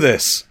I do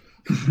this?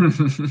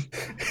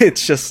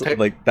 It's just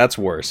like, that's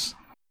worse.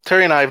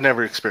 Terry and I have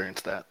never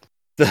experienced that.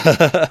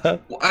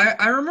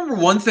 I remember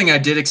one thing I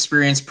did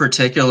experience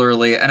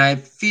particularly, and I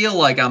feel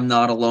like I'm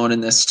not alone in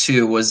this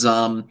too, was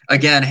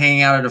again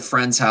hanging out at a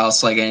friend's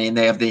house, like, and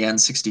they have the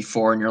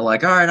N64, and you're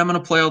like, all right, I'm gonna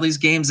play all these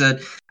games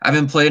that I've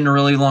been playing in a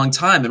really long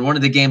time. And one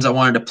of the games I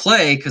wanted to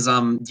play, because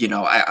I'm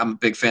a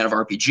big fan of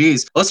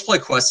RPGs, let's play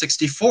Quest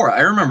 64. I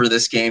remember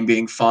this game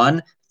being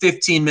fun.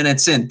 15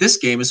 minutes in, this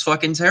game is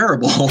fucking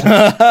terrible.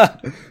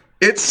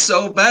 It's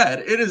so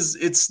bad.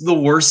 It's the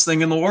worst thing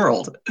in the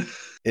world.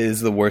 It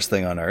is the worst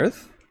thing on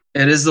Earth?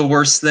 It is the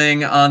worst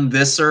thing on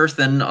this Earth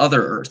and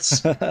other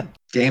Earths.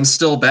 Game's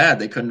still bad.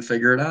 They couldn't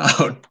figure it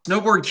out.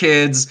 Snowboard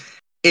Kids,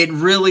 it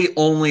really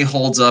only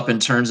holds up in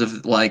terms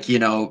of, like,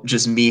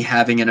 just me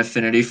having an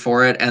affinity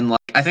for it. And,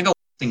 like, I think a lot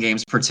of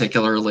games,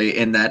 particularly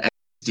in that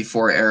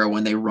N64 era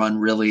when they run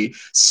really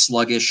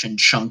sluggish and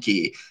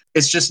chunky,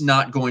 it's just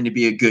not going to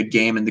be a good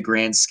game in the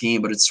grand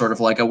scheme. But it's sort of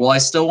like, well, I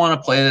still want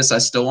to play this. I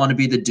still want to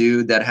be the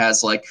dude that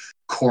has, like,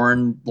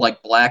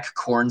 black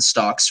corn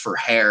stalks for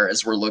hair,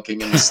 as we're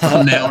looking in this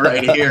thumbnail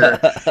right here.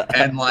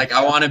 And like,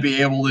 I want to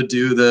be able to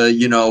do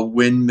the,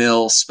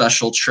 windmill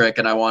special trick,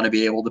 and I want to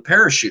be able to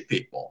parachute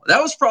people. That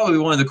was probably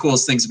one of the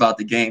coolest things about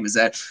the game, is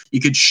that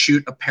you could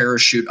shoot a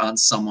parachute on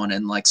someone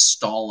and like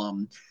stall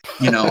them,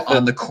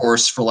 on the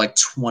course for like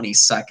 20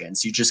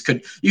 seconds.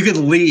 You could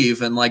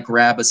leave and like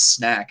grab a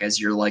snack as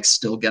you're like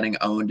still getting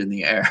owned in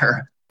the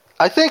air.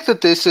 I think that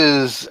this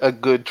is a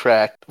good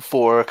track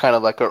for kind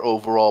of like our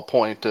overall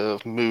point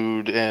of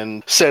mood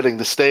and setting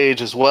the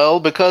stage as well,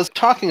 because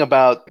talking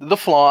about the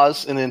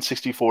flaws in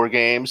N64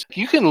 games,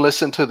 you can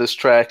listen to this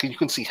track and you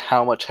can see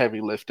how much heavy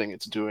lifting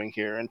it's doing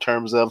here in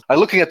terms of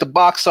looking at the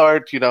box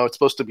art. It's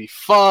supposed to be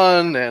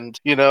fun and,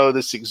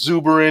 this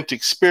exuberant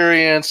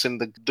experience, and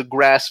the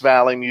Grass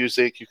Valley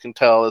music, you can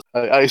tell,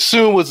 I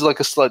assume was like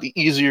a slightly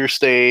easier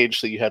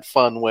stage that you had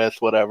fun with,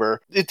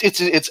 whatever.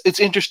 It's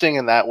interesting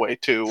in that way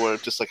too, where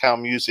just like how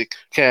music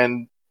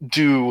can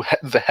do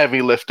the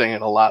heavy lifting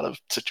in a lot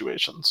of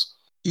situations.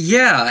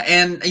 Yeah,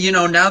 and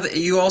now that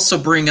you also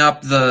bring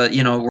up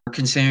we're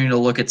continuing to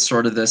look at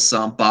sort of this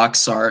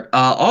box art.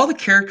 All the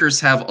characters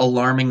have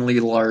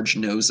alarmingly large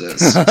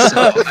noses. So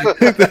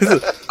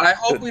I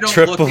hope we don't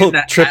look in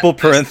that triple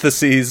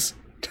parentheses.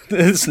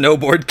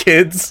 Snowboard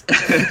kids.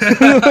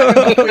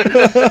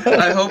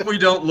 I hope we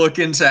don't look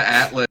into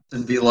Atlas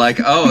and be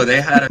like, oh,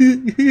 they had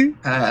a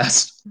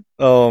past.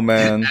 Oh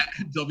man.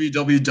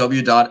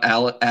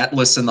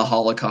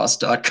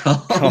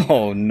 www.atlasintheholocaust.com.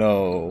 Oh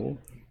no.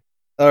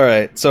 All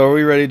right, so are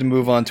we ready to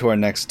move on to our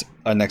next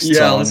song?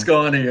 Yeah, let's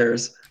go on to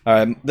yours. All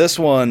right, this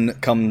one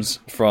comes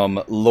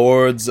from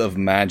Lords of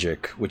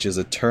Magic, which is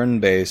a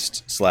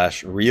turn-based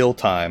 /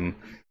 real-time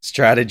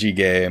strategy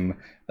game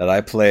that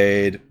I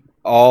played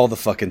all the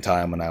fucking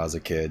time when I was a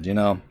kid.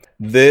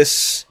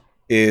 This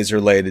is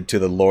related to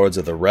the Lords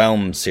of the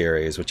Realm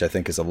series, which I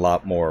think is a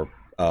lot more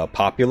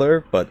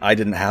popular, but I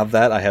didn't have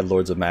that. I had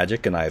Lords of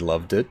Magic, and I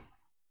loved it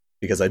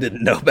because I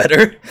didn't know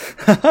better.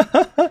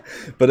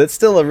 But it's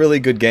still a really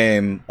good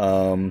game.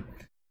 I'm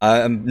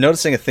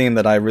noticing a theme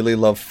that I really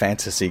love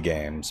fantasy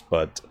games.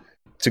 But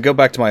to go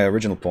back to my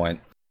original point,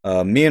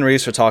 me and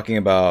Reese were talking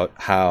about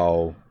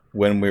how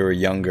when we were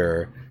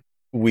younger,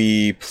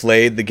 we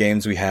played the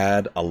games we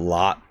had a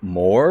lot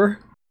more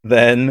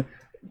than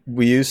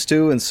we used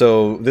to. And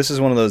so this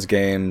is one of those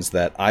games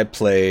that I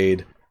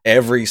played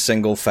every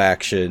single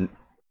faction.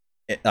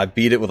 I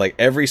beat it with like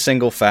every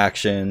single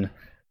faction.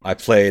 I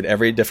played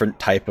every different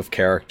type of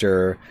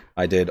character.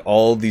 I did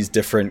all these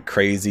different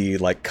crazy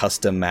like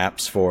custom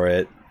maps for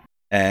it.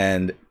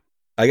 And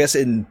I guess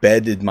it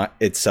embedded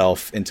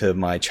itself into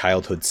my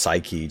childhood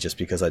psyche just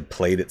because I'd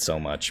played it so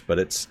much.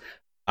 But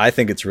I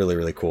think it's really,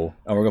 really cool.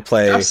 And we're going to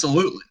play...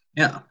 Absolutely,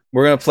 yeah.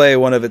 We're going to play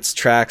one of its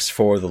tracks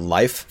for the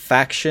Life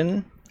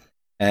faction.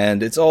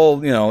 And it's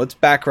all, it's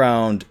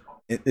background...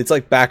 It's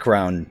like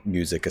background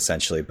music,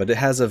 essentially. But it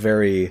has a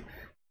very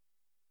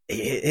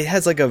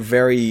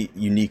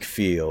unique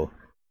feel.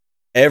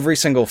 Every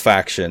single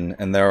faction,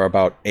 and there are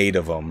about 8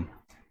 of them,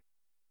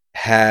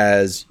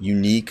 has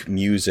unique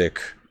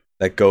music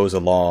that goes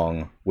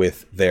along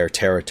with their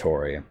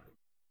territory.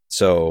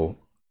 So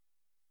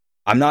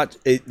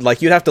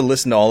you'd have to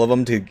listen to all of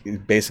them to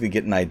basically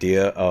get an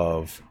idea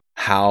of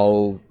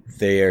how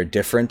they are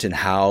different and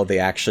how they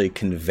actually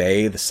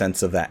convey the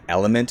sense of that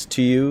element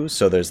to you.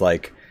 So there's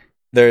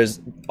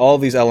all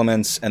these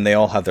elements and they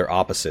all have their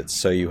opposites.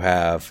 So you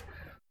have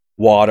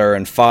water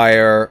and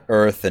fire,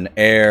 earth and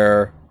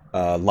air,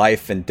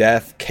 life and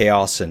death,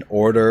 chaos and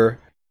order.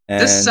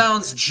 And this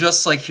sounds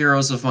just like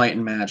Heroes of Might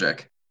and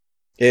Magic.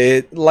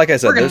 Like I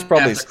said, there's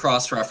probably have to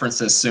cross-reference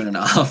this soon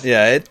enough.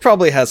 Yeah, it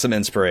probably has some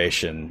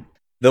inspiration.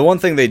 The one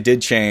thing they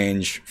did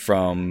change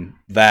from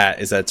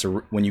that is that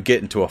when you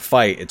get into a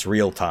fight, it's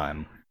real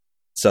time.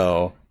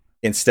 So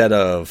instead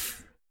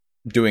of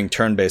doing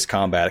turn-based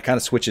combat, it kind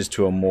of switches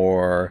to a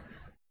more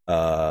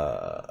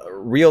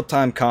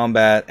real-time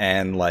combat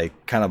and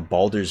like kind of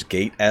Baldur's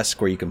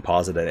Gate-esque, where you can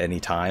pause it at any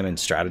time and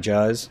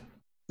strategize.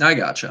 I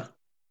gotcha.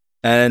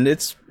 And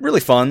it's really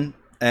fun,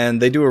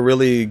 and they do a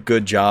really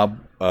good job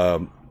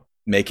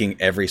making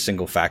every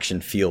single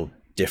faction feel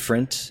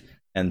different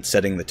and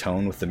setting the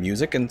tone with the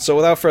music. And so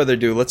without further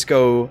ado, let's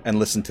go and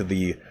listen to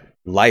the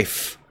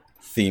Life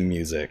theme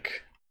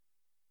music.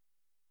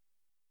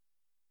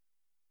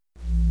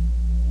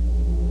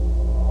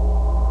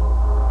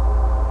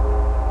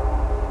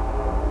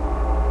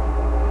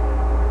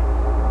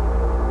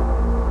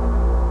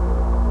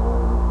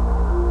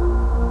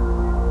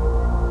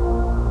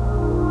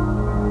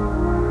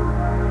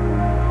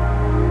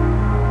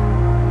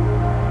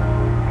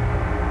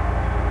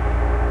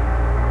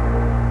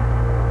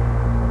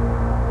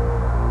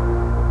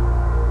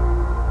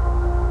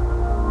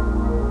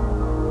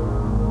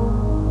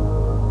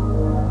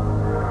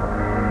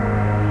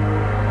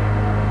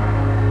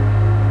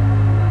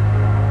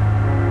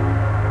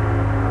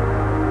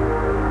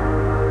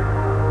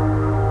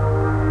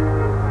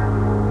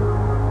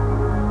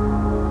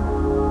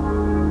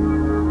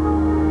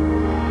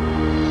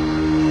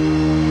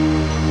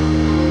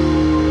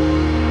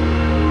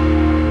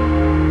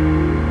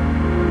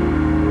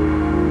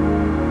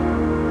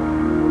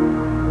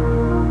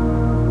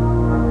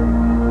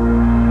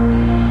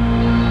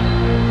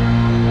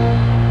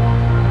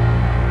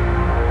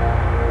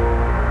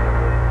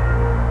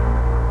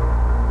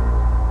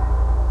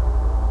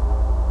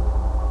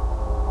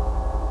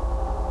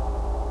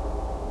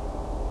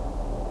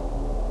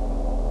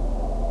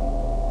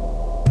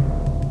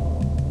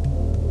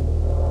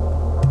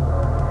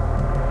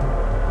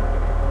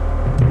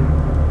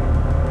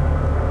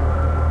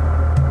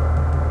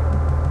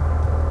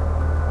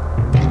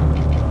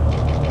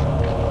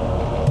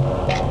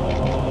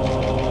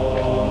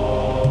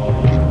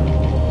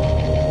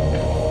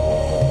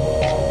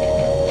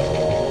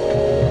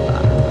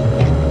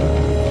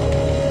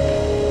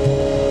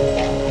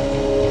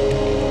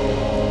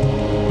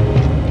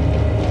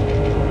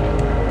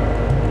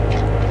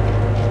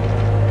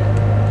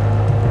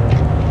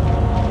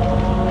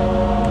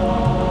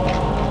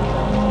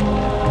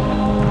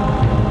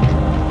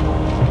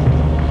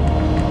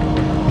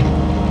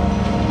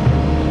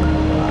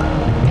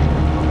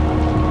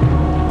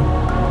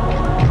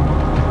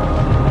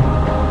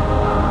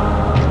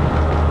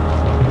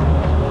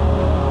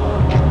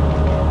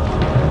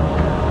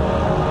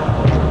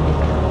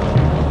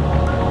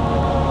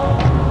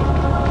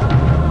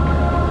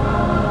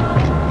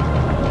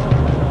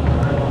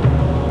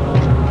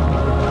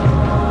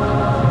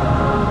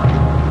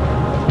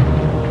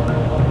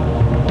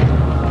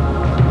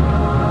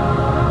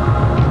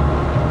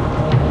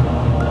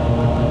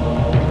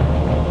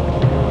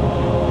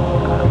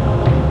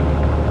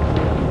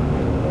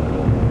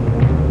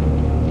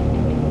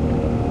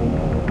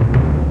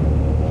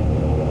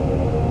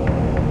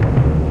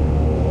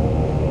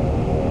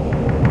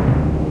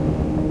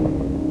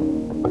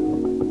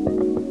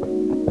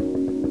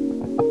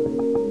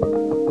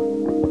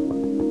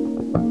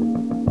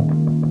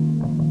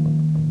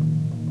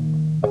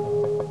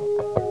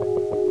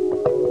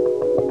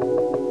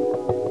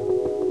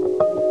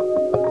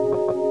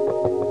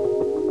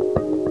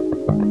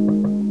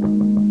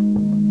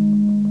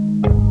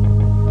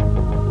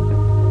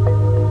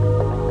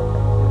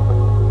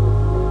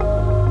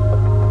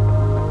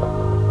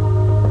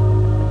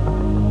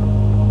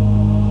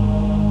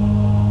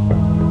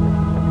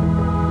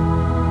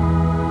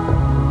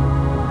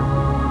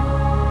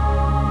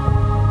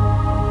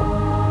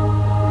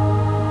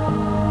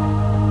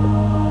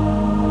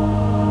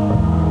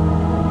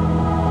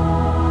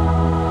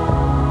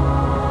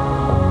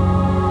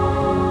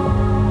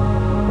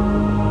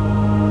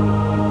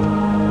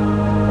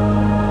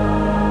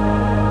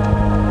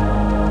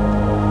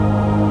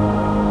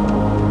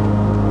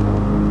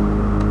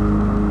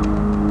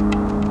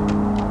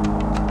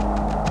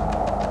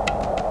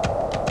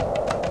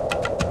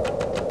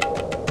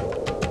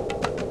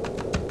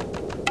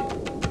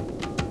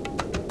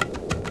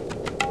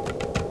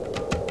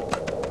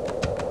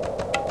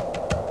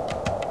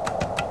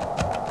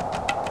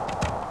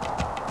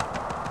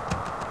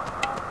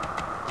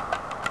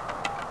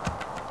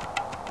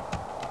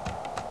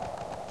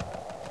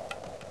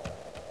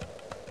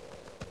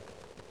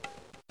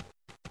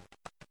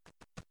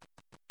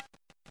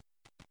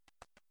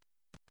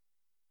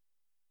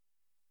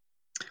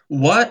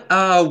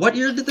 What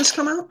year did this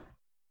come out?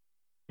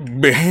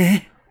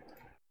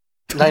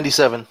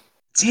 97.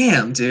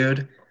 Damn,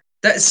 dude.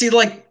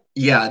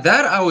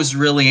 That I was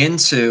really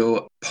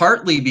into,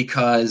 partly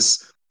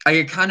because I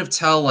could kind of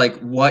tell like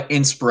what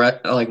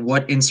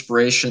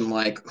inspiration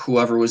like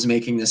whoever was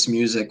making this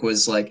music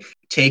was like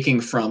taking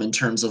from, in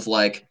terms of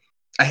like,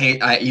 I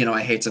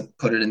hate to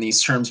put it in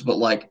these terms, but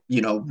like,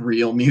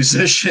 real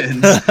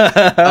musicians.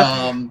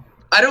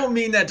 I don't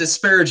mean that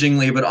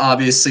disparagingly, but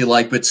obviously,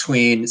 like,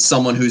 between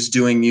someone who's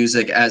doing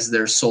music as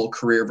their sole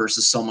career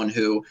versus someone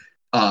who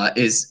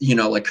is,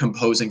 like,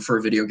 composing for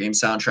a video game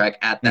soundtrack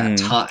at that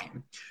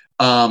time.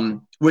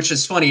 Which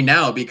is funny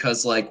now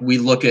because, like, we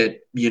look at,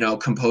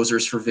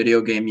 composers for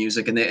video game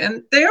music and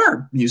they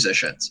are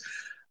musicians.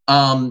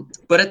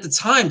 But at the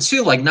time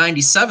too, like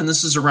 97,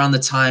 this is around the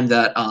time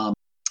that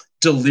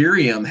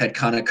Delirium had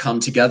kind of come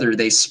together.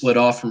 They split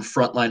off from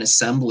Frontline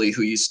Assembly,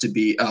 who is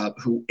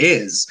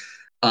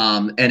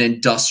an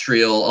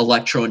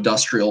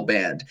electro-industrial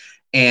band.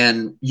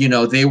 And,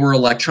 they were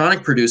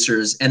electronic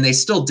producers and they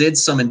still did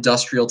some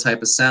industrial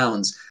type of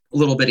sounds, a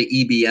little bit of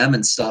EBM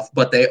and stuff,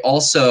 but they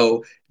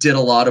also did a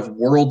lot of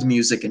world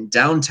music and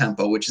down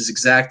tempo, which is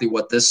exactly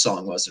what this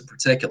song was in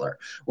particular,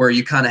 where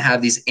you kind of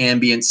have these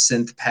ambient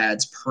synth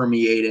pads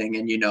permeating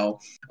and,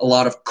 a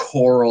lot of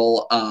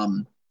choral,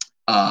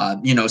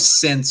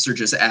 synths are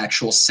just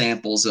actual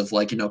samples of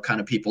like,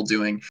 kind of people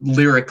doing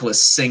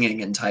lyricless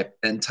singing and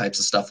types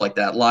of stuff like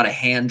that. A lot of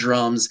hand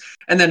drums.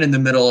 And then in the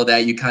middle of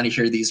that, you kind of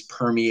hear these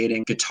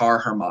permeating guitar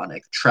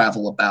harmonic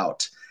travel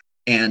about.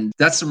 And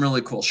that's some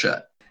really cool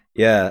shit.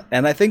 Yeah.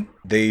 And I think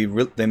they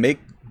make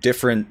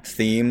different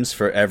themes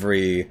for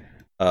every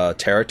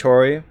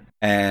territory.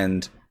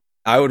 And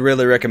I would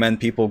really recommend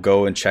people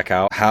go and check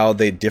out how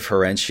they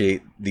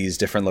differentiate these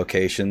different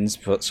locations.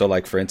 So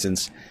like, for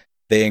instance,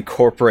 they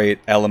incorporate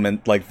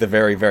like the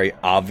very, very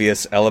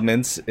obvious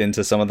elements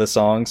into some of the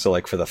songs. So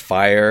like for the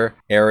fire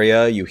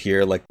area, you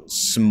hear like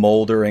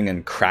smoldering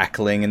and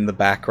crackling in the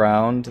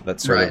background. That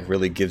sort of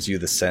really gives you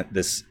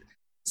this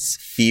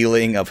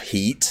feeling of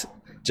heat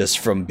just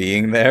from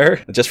being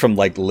there, just from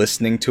like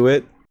listening to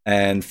it.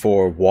 And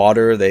for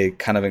water, they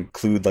kind of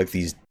include like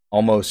these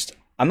almost,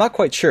 I'm not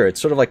quite sure,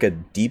 it's sort of like a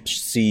deep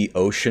sea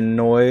ocean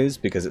noise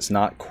because it's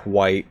not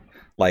quite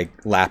like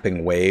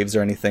lapping waves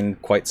or anything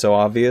quite so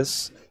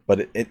obvious.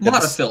 But a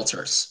lot of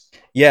filters.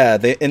 Yeah,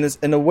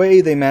 in a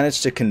way they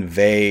managed to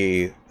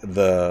convey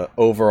the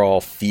overall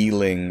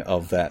feeling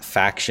of that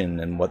faction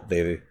and what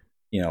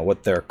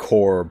what their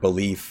core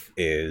belief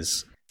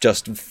is,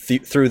 just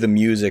through the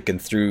music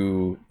and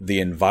through the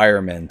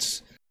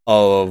environment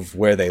of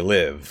where they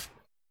live.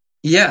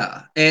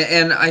 Yeah,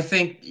 and I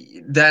think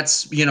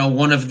that's,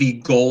 one of the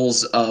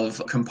goals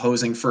of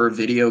composing for a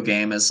video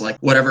game is like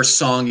whatever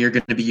song you're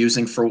going to be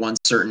using for one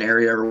certain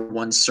area or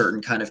one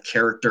certain kind of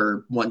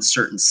character, one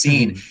certain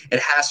scene, it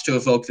has to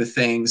evoke the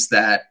things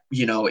that,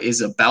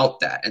 is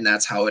about that. And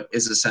that's how it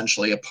is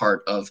essentially a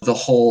part of the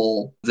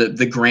whole,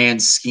 the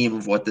grand scheme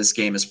of what this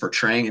game is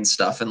portraying and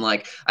stuff. And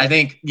like, I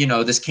think,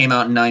 this came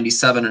out in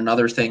 97.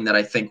 Another thing that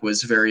I think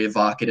was very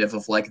evocative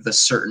of like the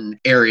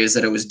certain areas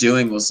that it was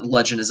doing was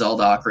Legend of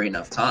Zelda Ocarina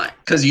of Time.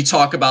 Because you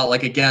talk about,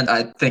 like, again,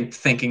 I think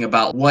thinking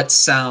about what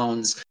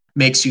sounds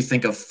makes you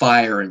think of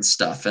fire and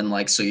stuff, and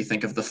like, so you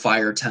think of the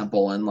fire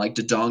temple and like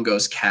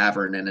Dodongo's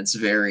cavern, and it's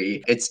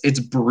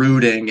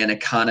brooding and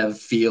it kind of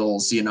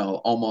feels,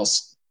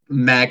 almost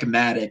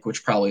magmatic,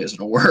 which probably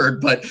isn't a word,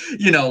 but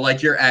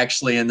like you're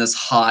actually in this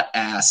hot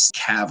ass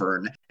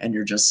cavern and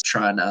you're just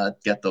trying to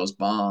get those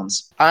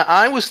bombs.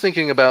 I was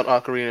thinking about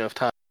Ocarina of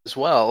Time as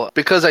well,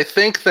 because I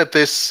think that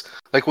this,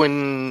 like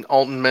when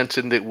Alton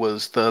mentioned it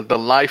was the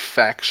life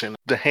faction,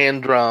 the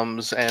hand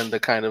drums and the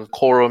kind of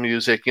choral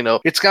music,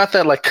 it's got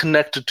that like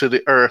connected to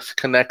the earth,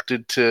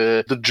 connected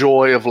to the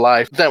joy of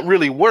life. That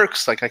really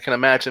works. Like I can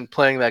imagine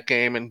playing that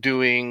game and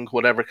doing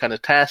whatever kind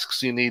of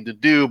tasks you need to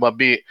do, but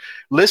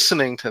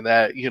listening to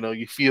that,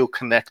 you feel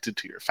connected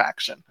to your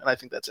faction. And I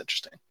think that's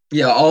interesting.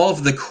 Yeah, all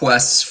of the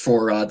quests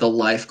for the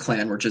Life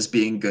Clan were just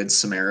being good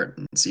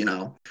Samaritans,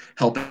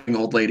 helping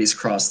old ladies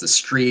cross the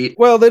street.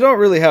 Well, they don't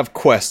really have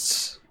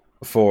quests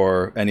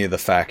for any of the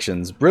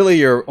factions. Really,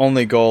 your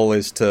only goal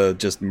is to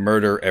just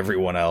murder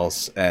everyone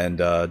else and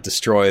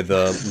destroy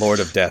the Lord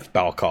of Death,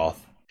 Balkoth.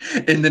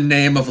 In the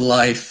name of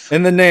life.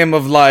 In the name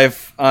of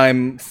life,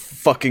 I'm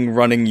fucking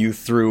running you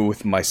through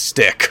with my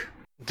stick.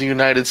 The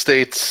United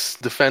States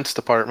Defense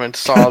Department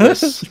saw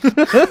this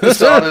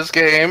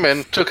game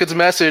and took its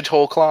message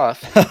whole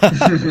cloth.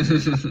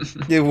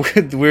 Yeah,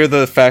 we're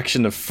the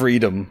faction of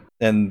freedom,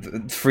 and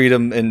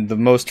the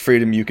most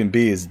freedom you can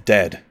be is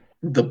dead.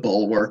 The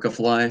bulwark of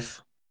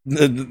life.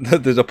 The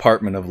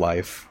Department of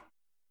Life,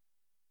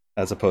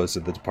 as opposed to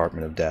the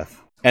Department of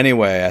Death.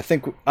 Anyway, I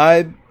think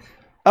I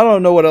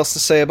don't know what else to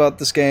say about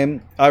this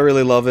game. I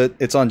really love it.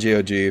 It's on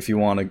GOG. If you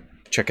want to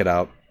check it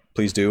out,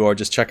 please do, or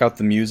just check out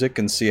the music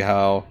and see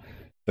how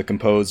the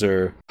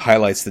composer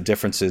highlights the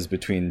differences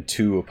between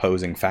two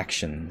opposing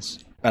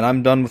factions. And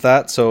I'm done with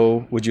that,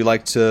 so would you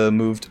like to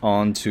move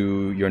on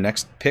to your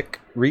next pick,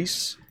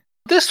 Reese?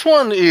 This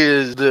one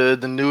is the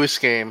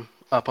newest game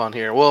up on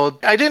here. Well,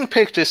 I didn't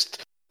pick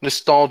just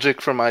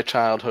nostalgic from my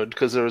childhood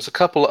because there was a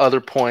couple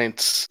other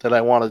points that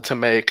I wanted to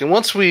make, and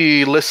once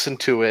we listen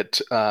to it,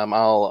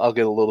 I'll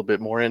get a little bit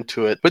more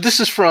into it. But this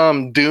is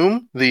from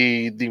Doom,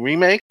 the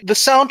remake. The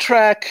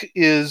soundtrack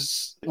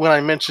is, when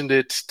I mentioned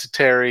it to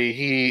Terry,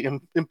 he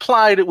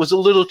implied it was a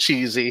little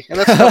cheesy, and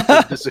that's tough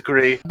to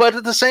disagree. But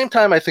at the same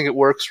time, I think it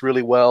works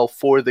really well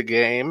for the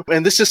game,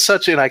 and this is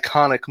such an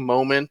iconic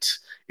moment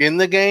in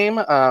the game.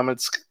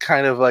 It's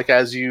kind of like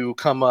as you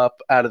come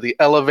up out of the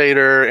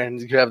elevator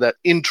and you have that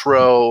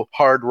intro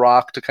hard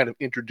rock to kind of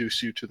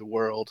introduce you to the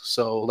world.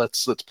 So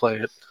let's play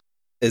it.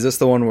 Is this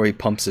the one where he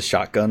pumps his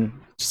shotgun?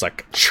 Just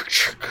like...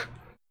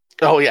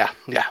 Oh, yeah.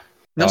 No All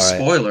right.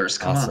 spoilers,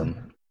 come Awesome.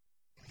 on.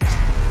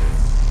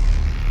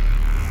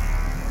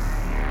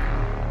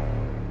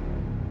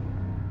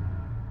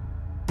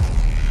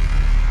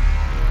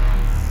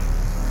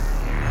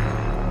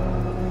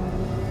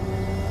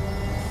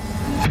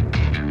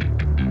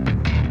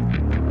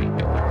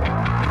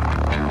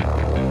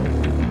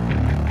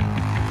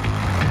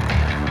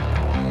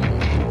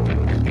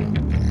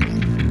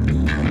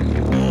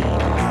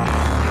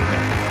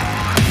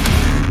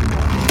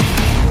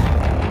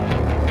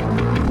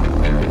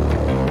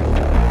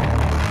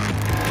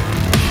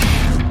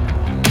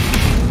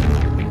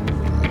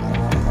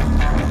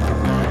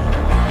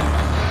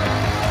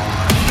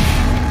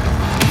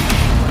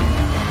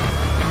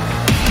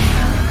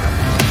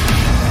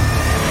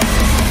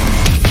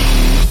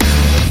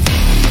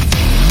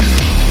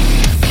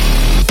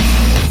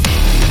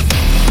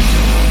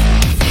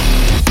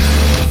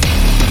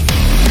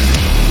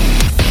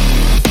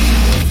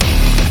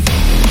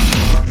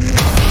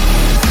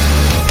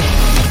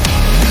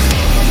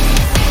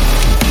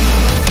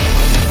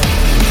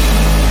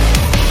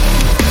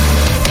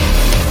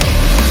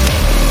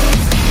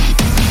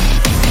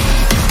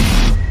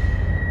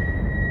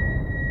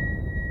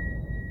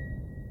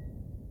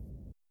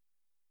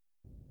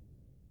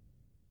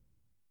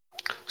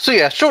 So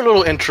yeah, short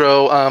little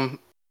intro.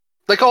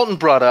 Like Alton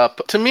brought up,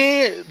 to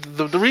me,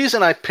 the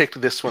reason I picked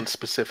this one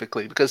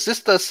specifically, because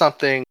this does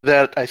something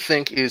that I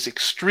think is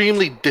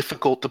extremely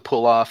difficult to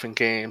pull off in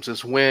games,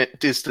 is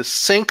to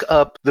sync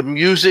up the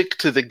music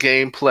to the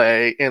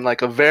gameplay in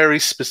like a very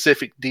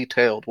specific,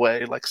 detailed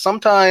way. Like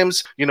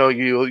sometimes,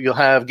 you'll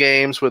have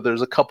games where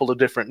there's a couple of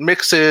different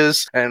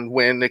mixes, and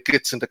when it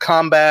gets into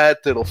combat,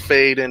 it'll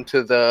fade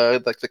into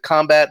the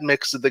combat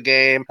mix of the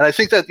game. And I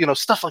think that,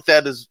 stuff like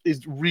that is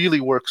really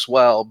works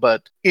well,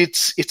 but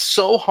it's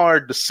so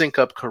hard to sync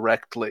up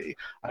correctly.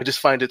 I just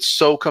find it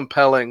so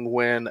compelling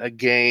when a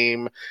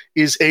game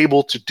is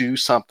able to do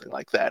something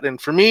like that. And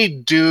for me,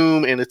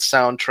 Doom and its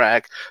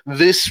soundtrack,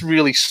 this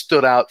really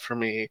stood out for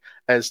me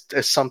as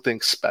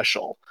something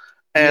special.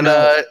 And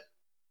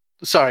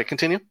sorry,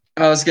 continue.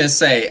 I was going to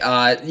say,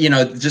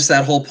 just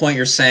that whole point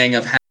you're saying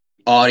of having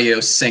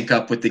audio sync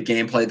up with the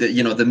gameplay,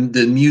 that,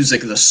 the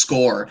music, the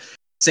score,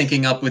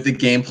 syncing up with the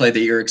gameplay that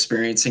you're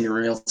experiencing in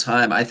real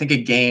time. I think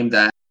a game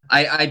that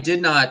I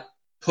did not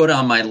put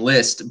on my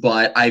list,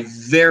 but I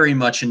very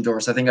much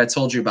endorse, I think I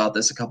told you about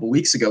this a couple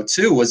weeks ago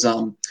too, was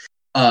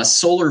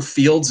Solar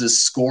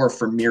Fields' score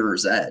for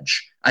Mirror's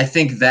Edge. I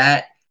think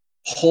that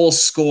whole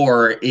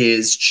score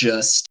is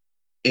just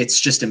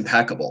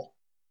impeccable.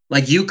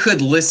 Like, you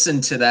could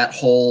listen to that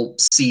whole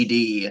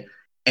CD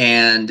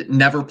and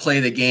never play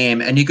the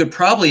game, and you could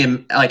probably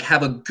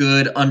have a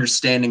good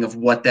understanding of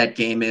what that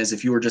game is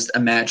if you were just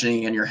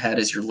imagining in your head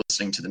as you're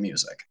listening to the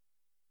music.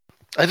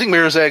 I think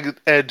Mirror's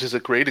Edge is a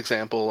great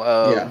example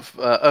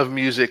of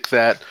music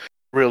that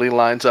really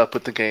lines up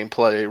with the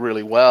gameplay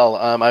really well.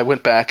 I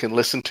went back and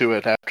listened to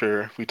it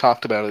after we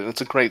talked about it.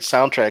 It's a great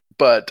soundtrack,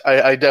 but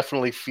I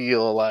definitely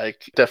feel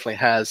like it definitely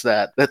has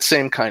that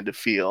same kind of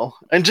feel.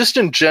 And just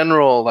in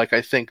general, like,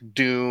 I think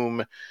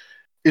Doom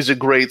is a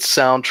great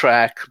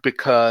soundtrack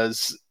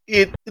because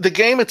the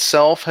game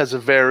itself has a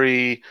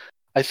very,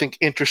 I think,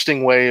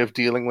 interesting way of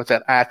dealing with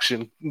that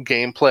action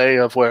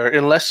gameplay of where,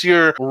 unless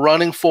you're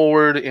running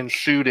forward and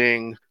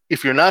shooting,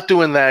 if you're not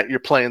doing that, you're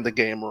playing the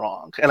game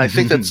wrong. And I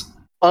think that's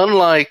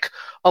unlike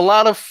a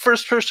lot of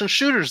first-person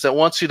shooters that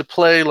wants you to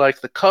play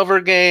like the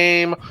cover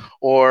game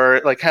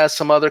or like has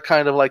some other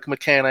kind of like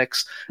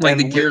mechanics. Like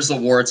the Gears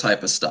of War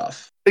type of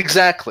stuff.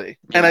 Exactly.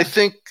 Yeah. And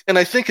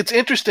I think it's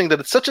interesting that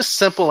it's such a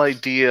simple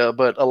idea,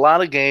 but a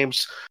lot of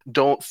games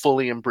don't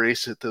fully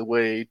embrace it the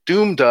way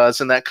Doom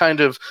does, and that kind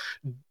of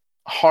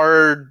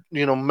hard,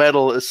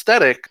 metal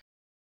aesthetic.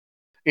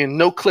 In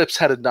No Clips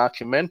had a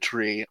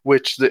documentary,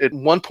 which at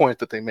one point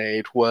that they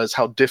made was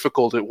how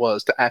difficult it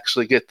was to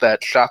actually get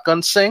that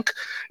shotgun sync,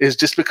 is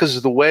just because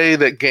of the way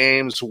that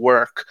games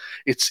work.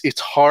 It's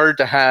hard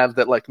to have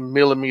that like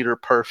millimeter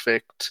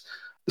perfect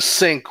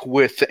sync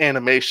with the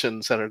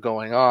animations that are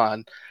going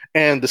on.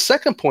 And the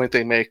second point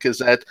they make is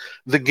that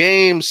the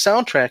game's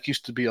soundtrack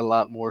used to be a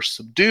lot more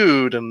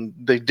subdued, and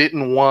they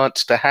didn't want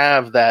to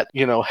have that,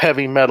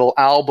 heavy metal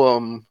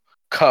album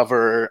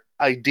cover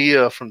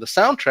idea from the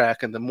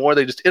soundtrack, and the more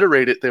they just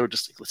iterate it, they were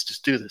just like, let's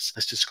just do this.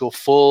 Let's just go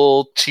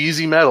full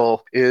cheesy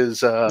metal.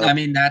 I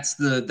mean, that's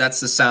the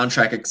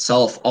soundtrack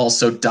itself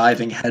also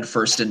diving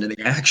headfirst into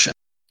the action.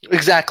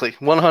 Exactly,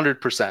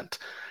 100%.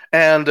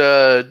 And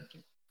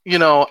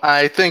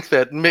I think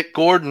that Mick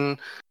Gordon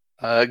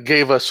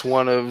gave us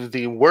one of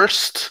the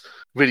worst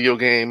video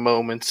game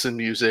moments in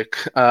music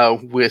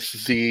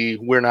with the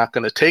 "We're Not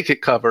Gonna Take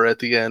It" cover at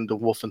the end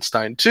of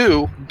Wolfenstein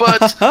 2,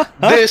 but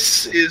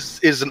this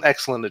is an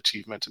excellent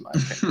achievement in my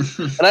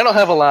opinion. And I don't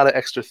have a lot of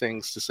extra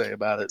things to say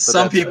about it.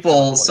 Some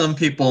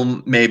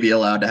people may be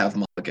allowed to have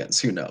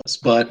mulligans, who knows?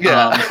 But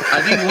yeah.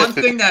 I think one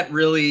thing that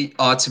really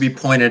ought to be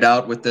pointed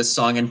out with this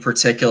song in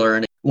particular,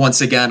 and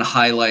once again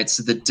highlights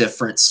the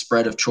different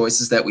spread of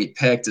choices that we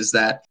picked, is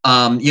that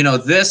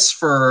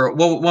this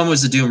when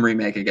was the Doom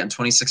remake again?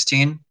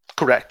 2016?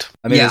 Correct.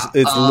 I mean,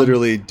 it's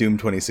literally Doom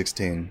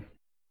 2016.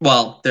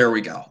 Well, there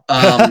we go.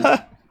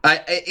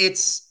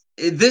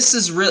 This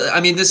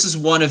is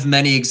one of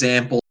many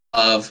examples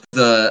of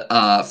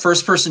the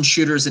first-person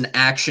shooters and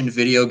action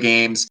video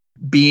games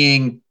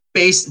being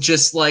based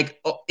just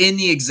like in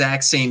the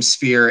exact same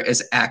sphere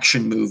as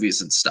action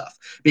movies and stuff.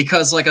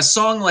 Because like a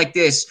song like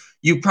this,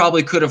 you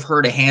probably could have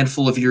heard a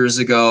handful of years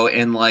ago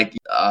in like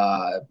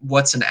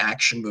what's an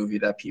action movie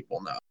that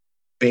people know?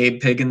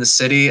 Babe Pig in the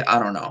City? I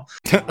don't know.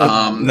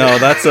 No,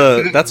 that's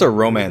a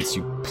romance,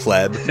 you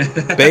pleb.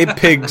 Babe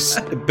Pig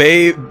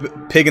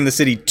in the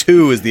City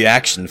 2 is the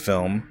action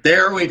film.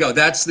 There we go.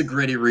 That's the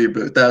gritty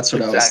reboot. That's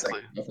what I was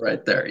thinking of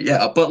right there.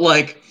 Yeah, but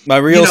like my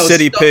real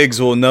city pigs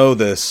will know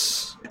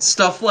this.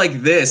 Stuff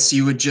like this,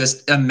 you would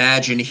just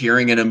imagine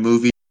hearing in a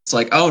movie. It's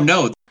like, oh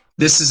no,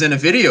 this is in a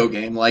video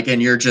game, like,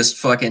 and you're just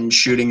fucking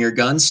shooting your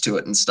guns to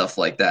it and stuff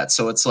like that.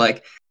 So it's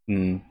like,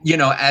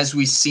 as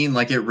we've seen,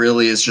 like, it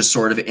really is just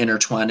sort of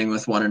intertwining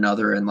with one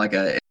another in like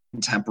a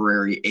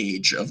contemporary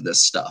age of this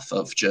stuff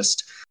of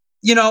just,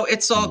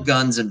 it's all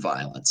guns and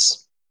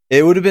violence.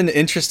 It would have been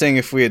interesting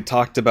if we had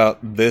talked about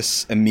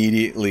this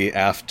immediately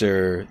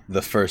after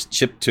the first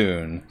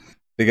chiptune,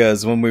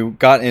 because when we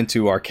got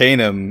into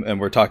Arcanum and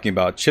we're talking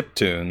about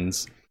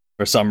chiptunes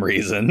for some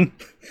reason,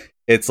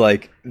 it's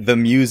like the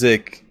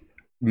music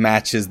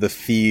matches the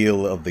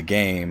feel of the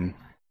game.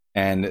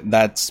 And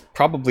that's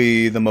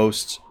probably the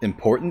most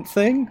important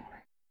thing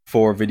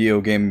for video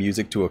game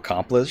music to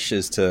accomplish,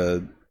 is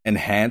to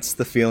enhance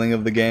the feeling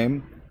of the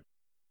game.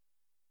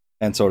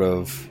 And sort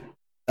of...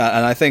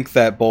 and I think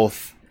that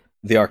both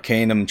the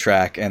Arcanum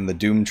track and the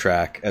Doom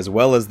track, as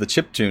well as the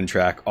chiptune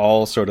track,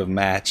 all sort of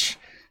match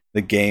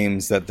the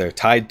games that they're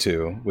tied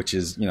to, which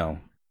is,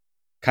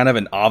 kind of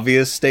an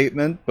obvious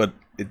statement, but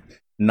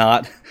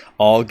not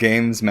all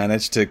games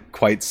manage to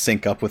quite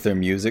sync up with their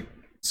music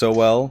so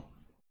well.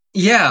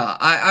 Yeah,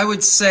 I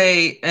would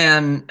say,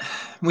 and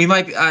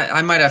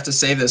I might have to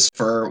say this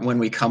for when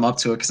we come up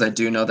to it, because I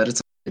do know that it's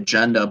an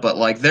agenda, but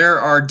like there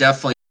are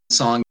definitely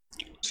songs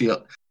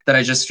that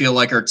I just feel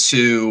like are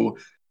two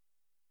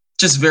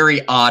just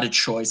very odd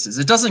choices.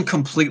 It doesn't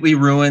completely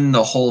ruin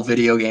the whole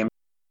video game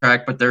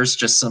track, but there's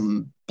just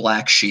some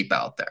black sheep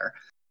out there.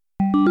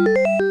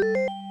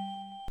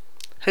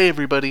 Hey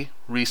everybody,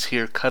 Reese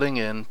here, cutting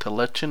in to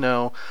let you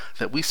know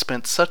that we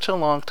spent such a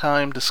long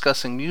time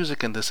discussing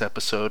music in this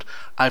episode,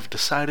 I've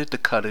decided to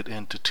cut it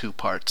into 2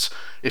 parts.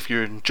 If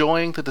you're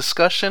enjoying the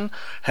discussion,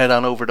 head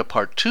on over to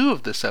part 2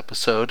 of this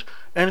episode,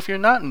 and if you're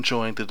not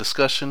enjoying the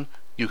discussion,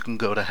 you can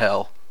go to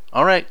hell.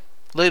 Alright,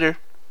 later.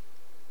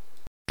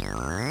 That's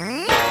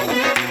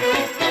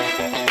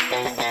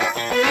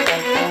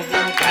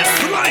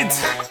right!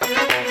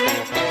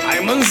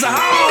 I'm in the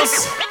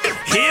house!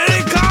 Here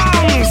it comes!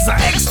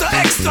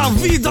 Extra,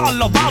 read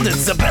all about it.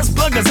 The best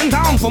burgers in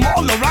town from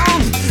all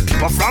around.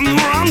 People from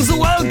around the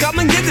world come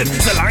and get it.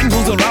 The line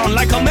goes around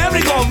like a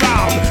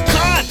merry-go-round.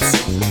 Cut!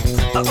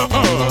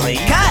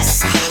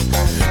 Yes!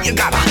 You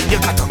gotta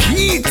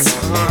heat!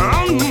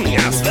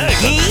 Yes, very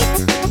good.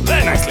 Heat?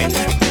 Very nicely.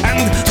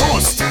 And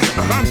toast!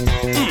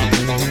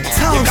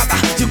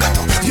 Toast! You got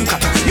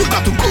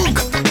to cook!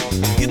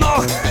 You're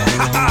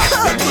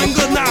doing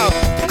good now.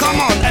 Come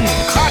on and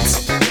cut!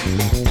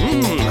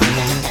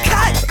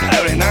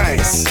 Very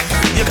nice.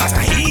 You got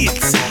a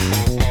heat.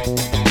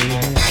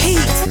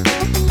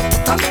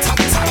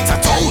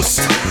 Toast.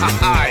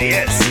 Haha,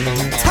 yes.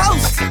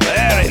 Toast.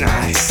 Very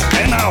nice.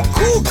 And now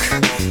cook.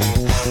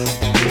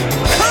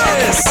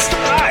 Yes.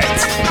 Right.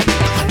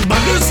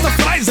 Burgers, the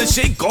fries, a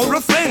shake or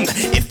a friend.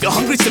 If you're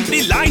hungry,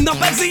 simply line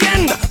up at the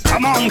end.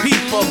 Come on,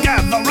 people,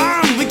 gather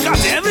round. We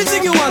got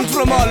everything you want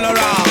from all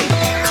around.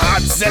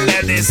 Cut the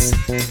lettuce.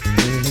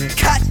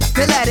 Cut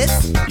the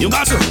lettuce. You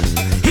got to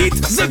heat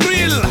the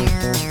grill.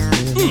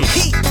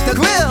 Heat the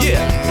grill.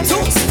 Yeah.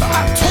 Toast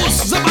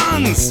the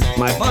buns.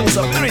 My buns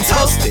are very toasty.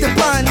 Toast the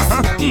buns.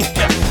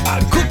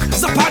 Cook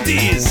the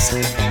patties.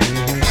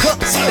 Cook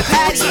the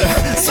patties.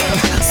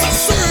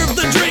 Serve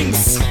the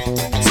drinks.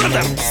 Serve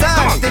them.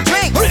 Serve the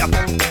drinks. Hurry up.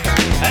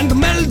 And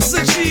melt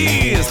the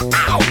cheese.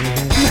 Ow.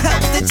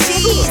 Melt the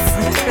cheese.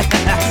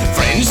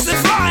 French the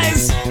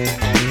fries.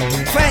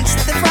 French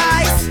the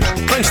fries.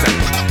 French them.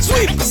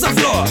 Sweep the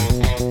floor.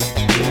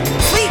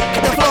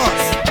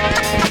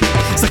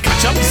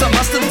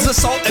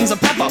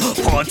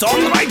 Pour it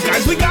on right,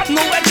 guys, we got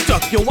no extra.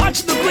 You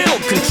watch the grill,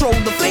 control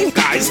the flame,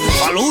 guys.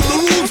 Follow the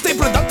rules, stay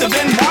productive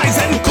and wise,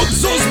 and cook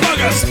those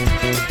burgers.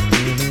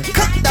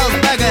 Cook those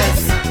burgers.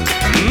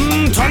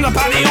 Turn the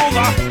patty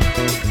over.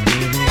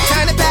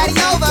 Turn the patty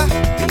over.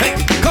 Hey,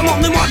 come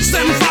on and watch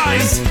them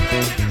fries.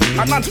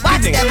 I'm not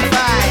Watch kidding. them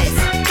fries.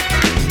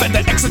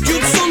 Better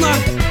execute sooner.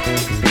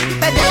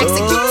 Better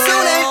execute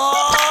sooner.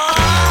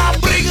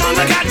 Bring on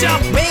the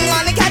ketchup. Bring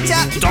on the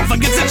ketchup. Don't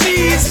forget the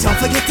cheese. Don't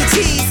forget the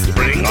cheese.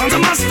 Bring on the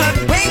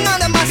mustard. Bring on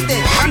the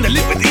mustard. Handle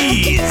it with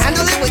ease.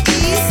 Handle it with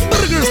ease.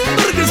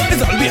 Burgers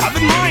is all we have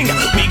in mind.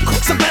 We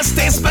cook the best,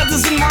 taste better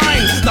in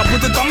mind. Now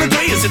put it on the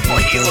tray, is it for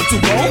here or to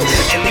go?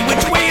 Any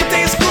which way it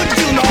tastes good,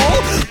 you know.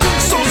 Cook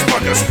those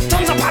burgers,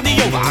 turn the patty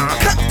over.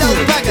 Cook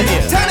those burgers.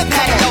 Turn the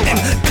patty over. And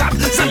cut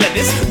the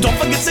lettuce, don't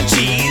forget the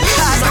cheese.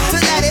 Cut the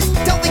lettuce.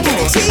 Don't forget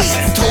the cheese.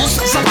 Toast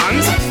the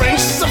buns,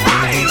 French the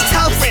fries.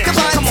 Toast the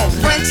buns, come on,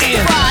 French the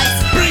and fries.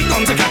 Bring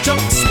on the ketchup,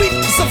 sweep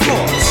the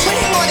floors.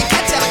 Bring on the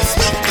ketchup.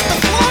 Sweep the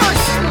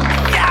floors.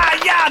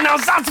 Yeah, now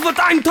that's what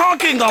I'm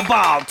talking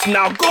about.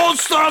 Now go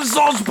serve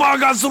those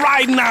burgers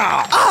right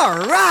now. All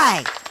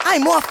right.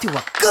 I'm off to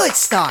a good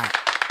start.